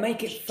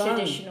make it fun.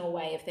 Traditional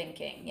way of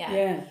thinking.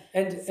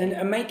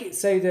 And make it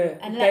so that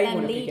and they let them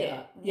want to lead pick it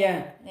up.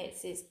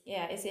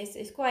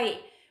 It's quite,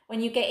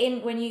 when you get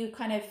in, when you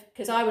kind of,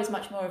 because I was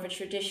much more of a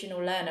traditional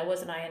learner,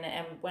 wasn't I?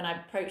 And when I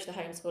approached the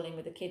homeschooling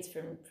with the kids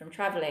from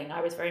traveling,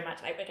 I was very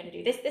much like, we're going to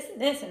do this and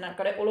this, and I've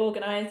got it all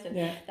organised, and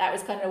that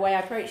was kind of the way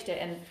I approached it.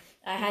 And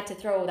I had to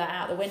throw all that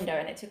out the window,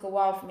 and it took a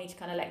while for me to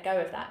kind of let go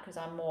of that, because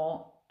I'm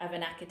more of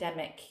an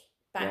academic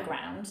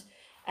background.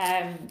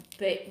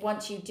 But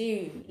once you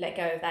do let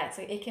go of that,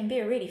 so it can be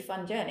a really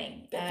fun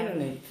journey,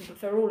 definitely,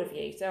 for all of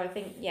you. So I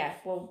think,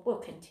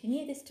 we'll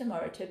continue this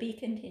tomorrow, to be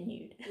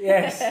continued.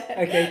 Yes.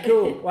 Okay,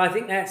 cool. Well, I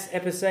think that's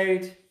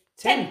episode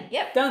 10.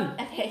 Yep. Done.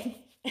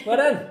 Okay. Well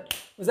done.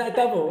 Was that a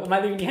double? Am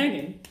I leaving you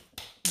hanging?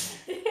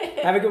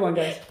 Have a good one,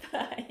 guys.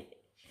 Bye.